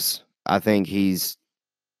 Yes, I think he's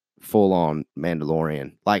full on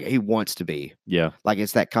Mandalorian. Like he wants to be. Yeah. Like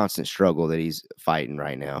it's that constant struggle that he's fighting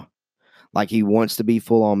right now. Like he wants to be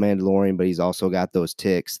full on Mandalorian, but he's also got those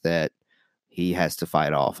ticks that he has to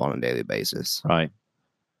fight off on a daily basis. Right.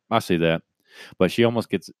 I see that. But she almost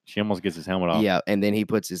gets his helmet off. Yeah, and then he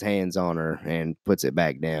puts his hands on her and puts it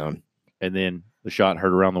back down. And then the shot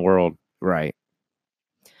heard around the world. Right.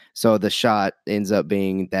 So the shot ends up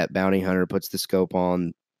being that bounty hunter puts the scope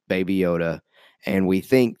on Baby Yoda, and we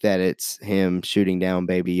think that it's him shooting down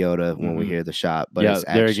Baby Yoda when we hear the shot, but it's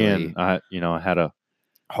actually there again. I had a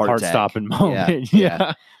heart stopping moment.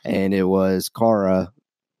 Yeah. And it was Kara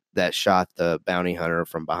that shot the bounty hunter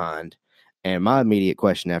from behind. And my immediate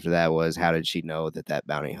question after that was, how did she know that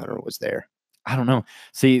bounty hunter was there? I don't know.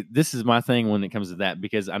 See, this is my thing when it comes to that,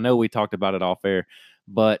 because I know we talked about it off air,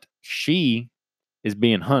 but she is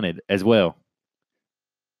being hunted as well.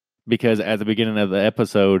 Because at the beginning of the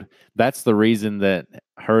episode, that's the reason that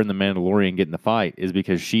her and the Mandalorian get in the fight, is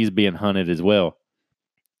because she's being hunted as well.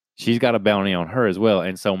 She's got a bounty on her as well.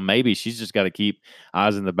 And so maybe she's just got to keep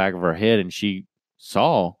eyes in the back of her head, and she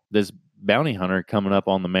saw this bounty hunter coming up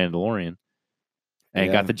on the Mandalorian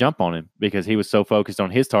and got the jump on him because he was so focused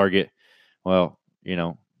on his target. Well,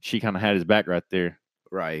 she kind of had his back right there.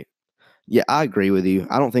 Right. Yeah, I agree with you.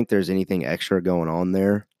 I don't think there's anything extra going on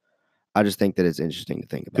there. I just think that it's interesting to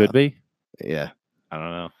think about. Could be. Yeah. I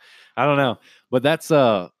don't know. But that's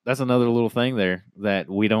another little thing there that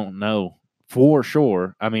we don't know for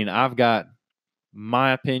sure. I mean, I've got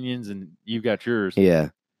my opinions and you've got yours. Yeah.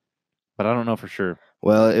 But I don't know for sure.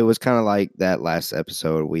 Well, it was kind of like that last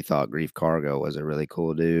episode. We thought Grief Karga was a really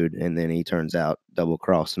cool dude, and then he turns out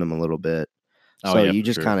double-crossing him a little bit. So you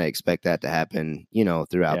just kind of expect that to happen,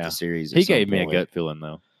 throughout the series. He gave me a gut feeling,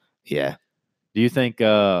 though. Yeah. Do you think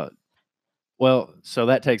well, so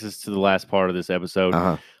that takes us to the last part of this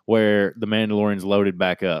episode where the Mandalorian's loaded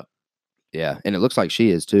back up. Yeah, and it looks like she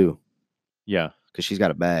is, too. Yeah. Because she's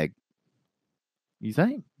got a bag. You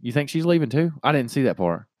think? You think she's leaving, too? I didn't see that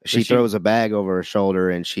part. She throws a bag over her shoulder,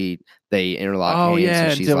 and they interlock hands,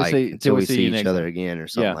 and she's like, until we see each other again, or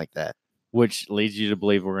something like that. Which leads you to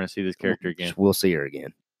believe we're going to see this character again. We'll see her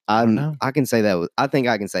again. I can say that. I think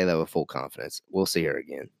I can say that with full confidence. We'll see her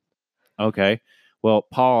again. Okay. Well,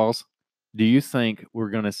 pause. Do you think we're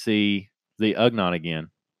going to see the Ugnaught again?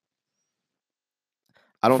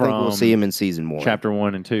 I don't think we'll see him in season 1. Chapter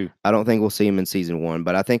 1 and 2. I don't think we'll see him in season 1,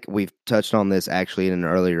 but I think we've touched on this actually in an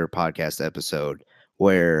earlier podcast episode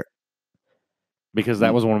where... Because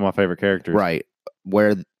that was one of my favorite characters. Right.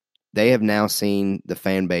 Where they have now seen the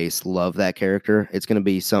fan base love that character. It's going to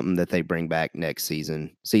be something that they bring back next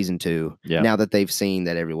season, season 2. Yeah. Now that they've seen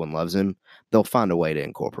that everyone loves him, they'll find a way to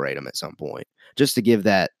incorporate him at some point. Just to give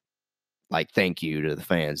that, thank you to the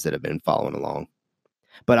fans that have been following along.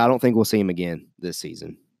 But I don't think we'll see him again this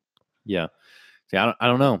season. Yeah. See, I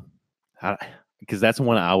don't know. Because that's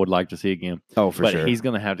one I would like to see again. Oh, for sure. But he's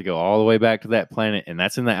going to have to go all the way back to that planet, and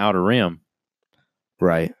that's in the Outer Rim.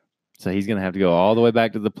 Right. So he's going to have to go all the way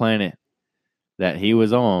back to the planet that he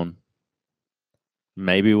was on.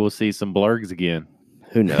 Maybe we'll see some blurgs again.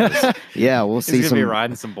 Who knows? Yeah, we'll see He's going to be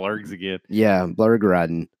riding some blurgs again. Yeah, blurg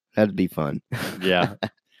riding. That'd be fun. Yeah.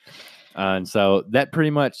 And so that pretty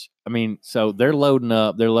much, so they're loading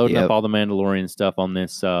up. They're loading up all the Mandalorian stuff on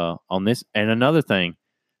this. And another thing,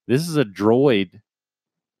 this is a droid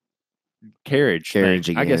carriage thing.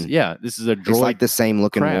 Again. I guess, yeah, this is a droid. It's like the same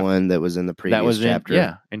looking craft. one that was in the previous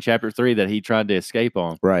chapter. In chapter 3 that he tried to escape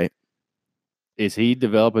on. Right. Is he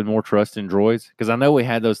developing more trust in droids? Because I know we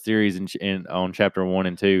had those theories on chapter 1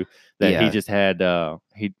 and 2 that he just had.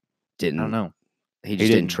 He didn't. I don't know. He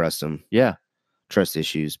just didn't trust them. Yeah. Trust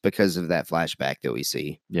issues because of that flashback that we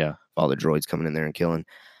see. Yeah. All the droids coming in there and killing.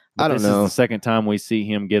 But I don't know. This is the second time we see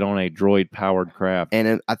him get on a droid-powered craft.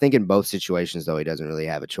 And I think in both situations, though, he doesn't really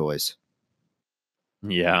have a choice.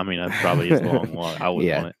 Yeah, that's probably his long one. I would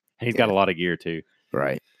want it. And he's got a lot of gear, too.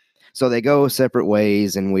 Right. So they go separate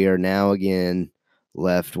ways, and we are now again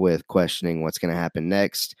left with questioning what's going to happen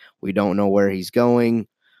next. We don't know where he's going.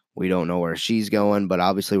 We don't know where she's going, but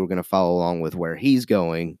obviously we're going to follow along with where he's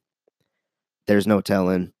going. There's no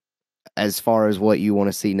telling. As far as what you want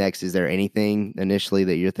to see next, is there anything initially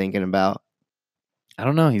that you're thinking about? I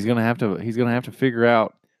don't know. He's gonna have to figure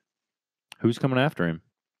out who's coming after him.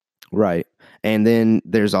 Right. And then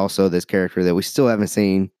there's also this character that we still haven't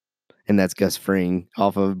seen, and that's Gus Fring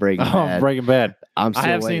off of Breaking Bad. Breaking Bad. I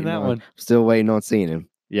have seen that one. Still waiting on seeing him.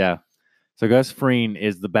 Yeah. So Gus Fring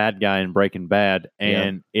is the bad guy in Breaking Bad,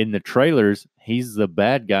 and in the trailers, he's the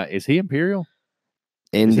bad guy. Is he Imperial?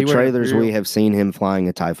 In the trailers, we have seen him flying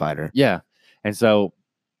a TIE fighter. Yeah. And so...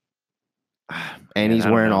 and he's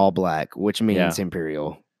wearing all black, which means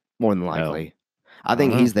Imperial. more than Oh, likely. I I don't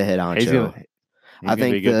think know. he's the head He's honcho. gonna I be a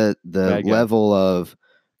think good the bad guy. level of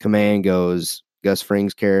command goes Gus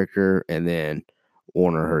Fring's character and then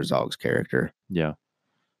Warner Herzog's character. Yeah.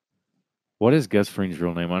 What is Gus Fring's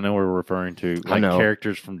real name? I know we're referring to I know.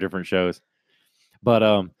 characters from different shows. But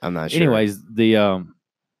I'm not sure. anyways,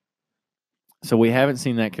 so we haven't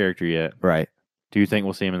seen that character yet. Right. Do you think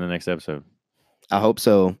we'll see him in the next episode? I hope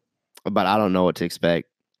so, but I don't know what to expect.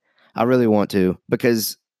 I really want to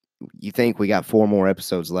because you think we got 4 more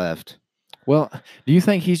episodes left. Well, do you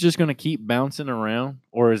think he's just going to keep bouncing around,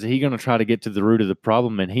 or is he going to try to get to the root of the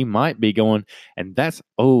problem? And he might be going, and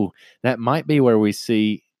that might be where we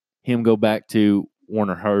see him go back to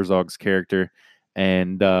Warner Herzog's character,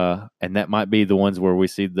 and that might be the ones where we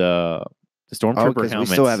see the stormtrooper Because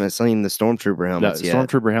helmets. we still haven't seen the stormtrooper helmets the yet.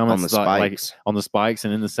 stormtrooper helmets on the spikes. on the spikes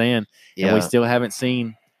and in the sand, Yeah. and we still haven't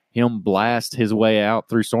seen him blast his way out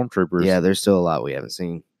through stormtroopers. Yeah, there's still a lot we haven't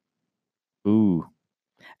seen. Ooh.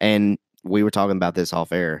 And we were talking about this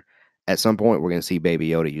off air. At some point, we're going to see Baby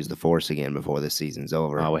Yoda use the Force again before this season's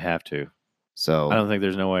over. Oh, we have to. So I don't think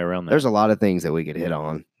there's no way around that. there's a lot of things that we could hit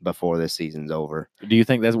on before this season's over. Do you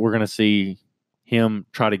think that we're going to see him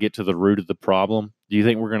try to get to the root of the problem? Do you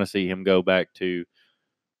think we're going to see him go back to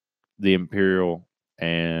the Imperial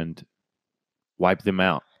and wipe them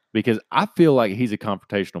out? Because I feel like he's a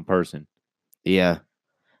confrontational person. Yeah.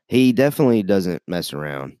 He definitely doesn't mess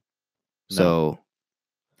around. No. So,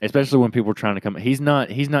 especially when people are trying to come, he's not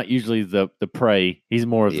usually the prey. He's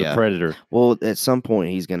more of the predator. Well, at some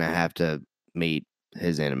point he's going to have to meet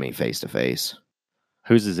his enemy face to face.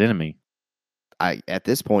 Who's his enemy? At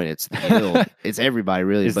this point it's the guild. It's everybody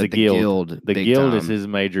really, it's but the guild. The guild is his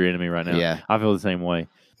major enemy right now. Yeah. I feel the same way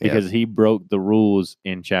because he broke the rules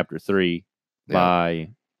in chapter 3 by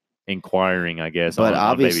inquiring, I guess. But on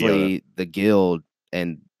obviously Baby Yoda. the guild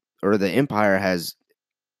or the Empire has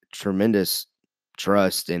tremendous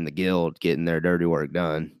trust in the guild getting their dirty work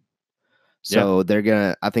done. So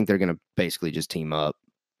I think they're gonna basically just team up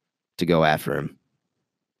to go after him.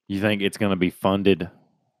 You think it's gonna be funded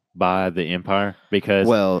by the Empire?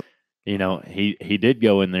 Because he did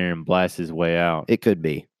go in there and blast his way out. It could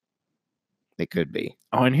be.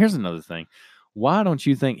 Oh, and here's another thing. Why don't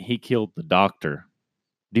you think he killed the doctor?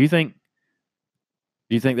 Do you think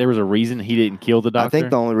there was a reason he didn't kill the doctor? I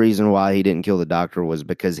think the only reason why he didn't kill the doctor was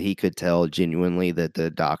because he could tell genuinely that the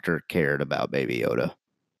doctor cared about Baby Yoda.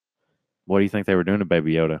 What do you think they were doing to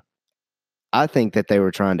Baby Yoda? I think that they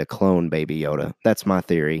were trying to clone Baby Yoda. That's my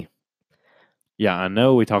theory. Yeah, I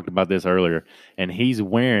know we talked about this earlier, and he's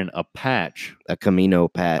wearing a patch. A Camino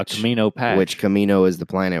patch. Which Camino is the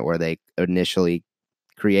planet where they initially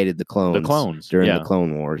created the clones. During the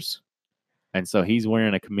Clone Wars. And so he's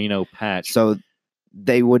wearing a Camino patch. So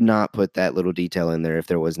they would not put that little detail in there if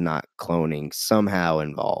there was not cloning somehow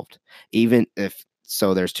involved. Even if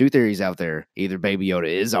so, there's 2 theories out there. Either Baby Yoda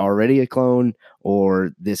is already a clone,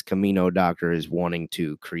 or this Camino doctor is wanting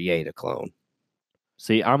to create a clone.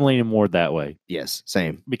 See, I'm leaning more that way. Yes,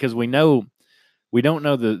 same. Because we don't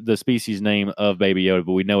know the species name of Baby Yoda,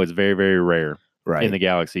 but we know it's very, very rare in the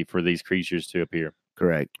galaxy for these creatures to appear.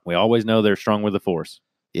 Correct. We always know they're strong with the Force.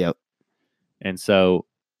 Yep. And so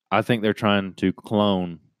I think they're trying to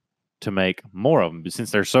clone to make more of them. But since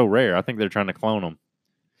they're so rare, I think they're trying to clone them.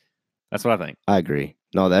 That's what I think. I agree.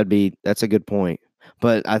 No, that's a good point.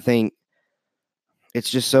 But I think it's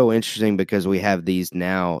just so interesting because we have these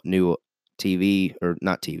now new these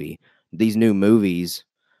new movies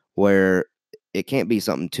where it can't be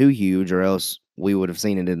something too huge or else we would have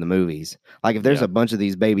seen it in the movies. Like if there's a bunch of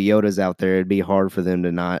these Baby Yodas out there, it'd be hard for them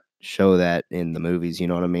to not show that in the movies. You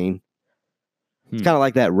know what I mean? It's kind of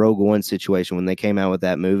like that Rogue One situation when they came out with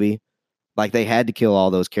that movie. Like they had to kill all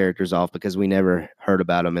those characters off because we never heard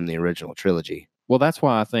about them in the original trilogy. Well, that's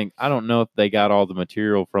why I don't know if they got all the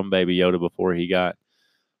material from Baby Yoda before he got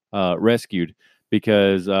rescued.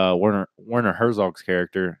 Because Werner Herzog's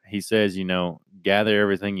character, he says, gather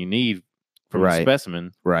everything you need from the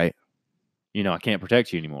specimen. Right. I can't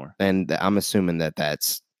protect you anymore. And I'm assuming that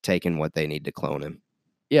that's taking what they need to clone him.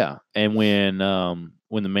 Yeah. And when the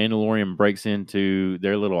Mandalorian breaks into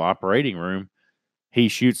their little operating room, he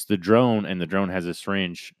shoots the drone, and the drone has a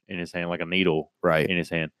syringe in his hand, like a needle in his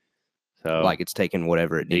hand. So like it's taking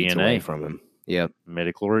whatever it needs away from him. Yep.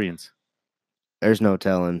 Midichlorians. There's no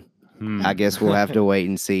telling. I guess we'll have to wait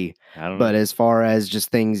and see. But as far as just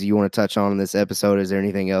things you want to touch on in this episode, is there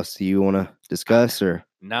anything else you want to discuss? Or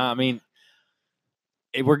no, I mean,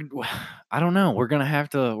 I don't know. We're gonna have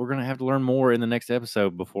to learn more in the next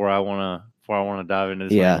episode before I want to dive into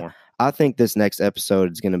this more. I think this next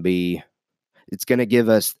episode is going to be. It's going to give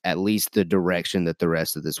us at least the direction that the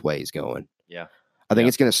rest of this way is going. Yeah. I think Yeah.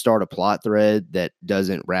 it's going to start a plot thread that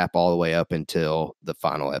doesn't wrap all the way up until the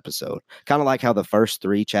final episode. Kind of like how the first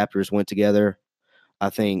 3 chapters went together. I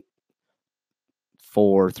think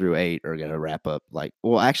 4 through 8 are going to wrap up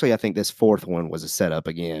actually, I think this 4th one was a setup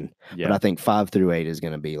again, but Yeah. I think 5 through 8 is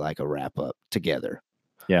going to be like a wrap up together.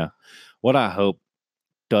 Yeah. What I hope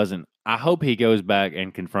I hope he goes back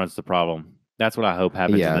and confronts the problem. That's what I hope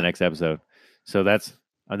happens in the next episode. So that's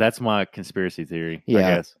my conspiracy theory, I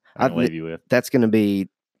guess. I can leave you with. That's going to be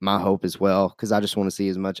my hope as well, because I just want to see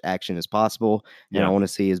as much action as possible, and I want to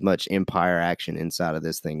see as much Empire action inside of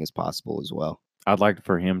this thing as possible as well. I'd like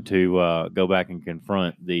for him to go back and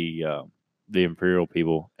confront the Imperial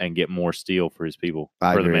people and get more steel for his people,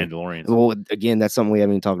 I for agree. the Mandalorians. Well, again, that's something we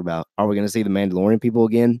haven't even talked about. Are we going to see the Mandalorian people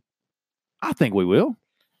again? I think we will.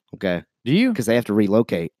 Okay. Do you? Because they have to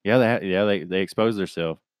relocate. Yeah, they expose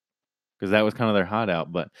themselves because that was kind of their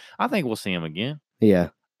hideout. But I think we'll see them again. Yeah.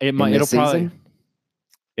 It'll probably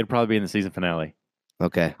be in the season finale.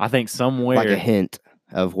 Okay. I think somewhere like a hint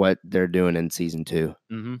of what they're doing in season 2.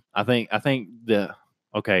 Mm-hmm. I think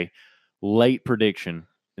late prediction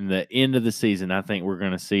in the end of the season. I think we're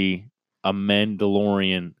going to see a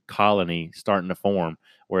Mandalorian colony starting to form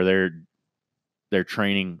where they're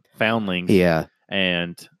training foundlings,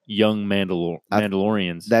 and young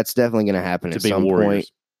Mandalorians. That's definitely going to happen at some warriors.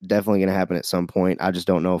 point. Definitely going to happen at some point. I just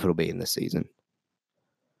don't know if it'll be in this season.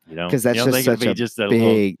 Because that's just such a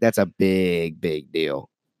big. That's a big deal.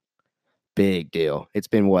 Big deal. It's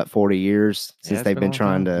been 40 years since they've been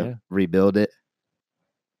trying to rebuild it.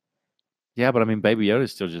 Yeah, but I mean, Baby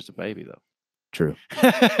Yoda's still just a baby, though. True.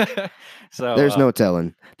 So there's no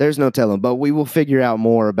telling. But we will figure out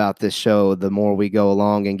more about this show the more we go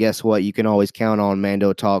along. And guess what? You can always count on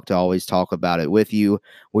Mando Talk to always talk about it with you.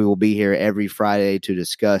 We will be here every Friday to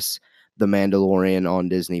discuss The Mandalorian on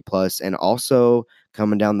Disney Plus, and also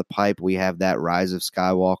coming down the pipe, we have that Rise of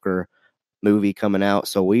Skywalker movie coming out.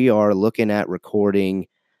 So we are looking at recording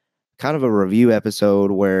kind of a review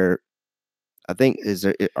episode where I think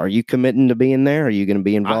are you committing to being there? Are you going to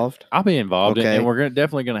be involved? I'll be involved, and we're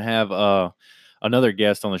definitely going to have another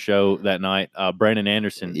guest on the show that night, Brandon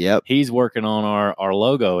Anderson. Yep, he's working on our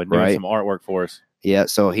logo and doing some artwork for us. Yeah,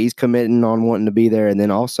 so he's committing on wanting to be there, and then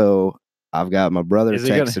also I've got my brother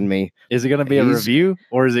texting me. Is it going to be a review,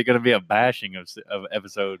 or is it going to be a bashing of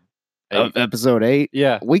episode 8? Episode 8?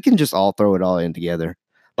 Yeah, we can just all throw it all in together,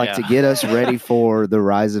 to get us ready for the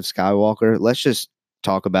Rise of Skywalker. Let's just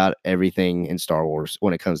talk about everything in Star Wars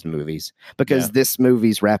when it comes to movies, because this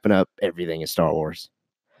movie's wrapping up everything in Star Wars.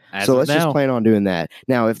 So let's just plan on doing that.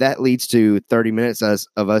 Now, if that leads to 30 minutes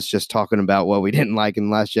of us just talking about what we didn't like in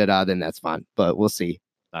The Last Jedi, then that's fine. But we'll see.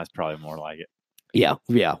 That's probably more like it. Yeah.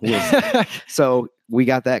 We'll see. So we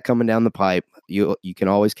got that coming down the pipe. You can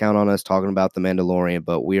always count on us talking about The Mandalorian,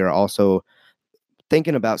 but we are also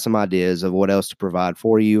thinking about some ideas of what else to provide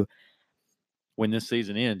for you when this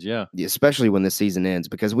season ends, especially when this season ends,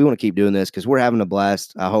 because we want to keep doing this because we're having a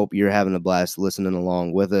blast. I hope you're having a blast listening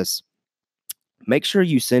along with us. Make sure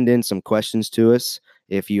you send in some questions to us.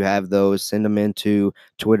 If you have those, send them into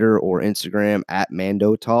Twitter or Instagram at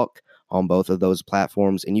Mando Talk on both of those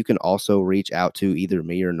platforms. And you can also reach out to either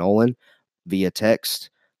me or Nolan via text.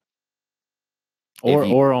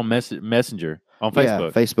 Or on Messenger. On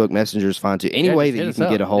Facebook. Yeah, Facebook Messenger is fine too. Any way that you can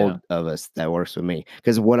get a hold of us, that works for me.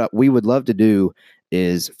 Because what we would love to do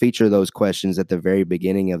is feature those questions at the very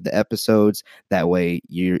beginning of the episodes. That way,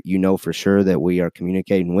 you know for sure that we are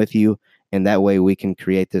communicating with you, and that way we can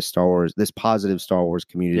create this positive Star Wars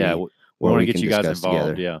community. Yeah, we want to get you guys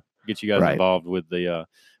involved. Together. Yeah, get you guys involved with the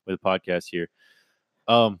podcast here.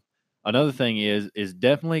 Another thing is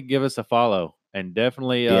definitely give us a follow. And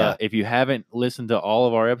definitely, if you haven't listened to all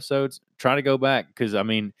of our episodes, try to go back, because I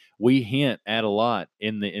mean, we hint at a lot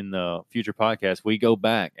in the future podcast. We go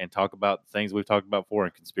back and talk about things we've talked about before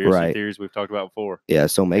and conspiracy theories we've talked about before. Yeah,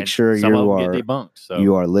 so make sure some of them get debunked. So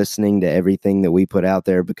you are listening to everything that we put out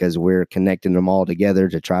there, because we're connecting them all together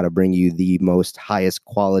to try to bring you the most highest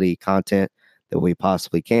quality content that we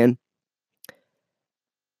possibly can.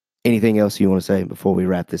 Anything else you want to say before we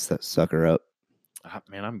wrap this sucker up?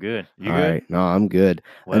 Man, I'm good. You all good? Right. No, I'm good.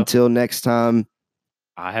 Well, until next time,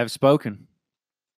 I have spoken.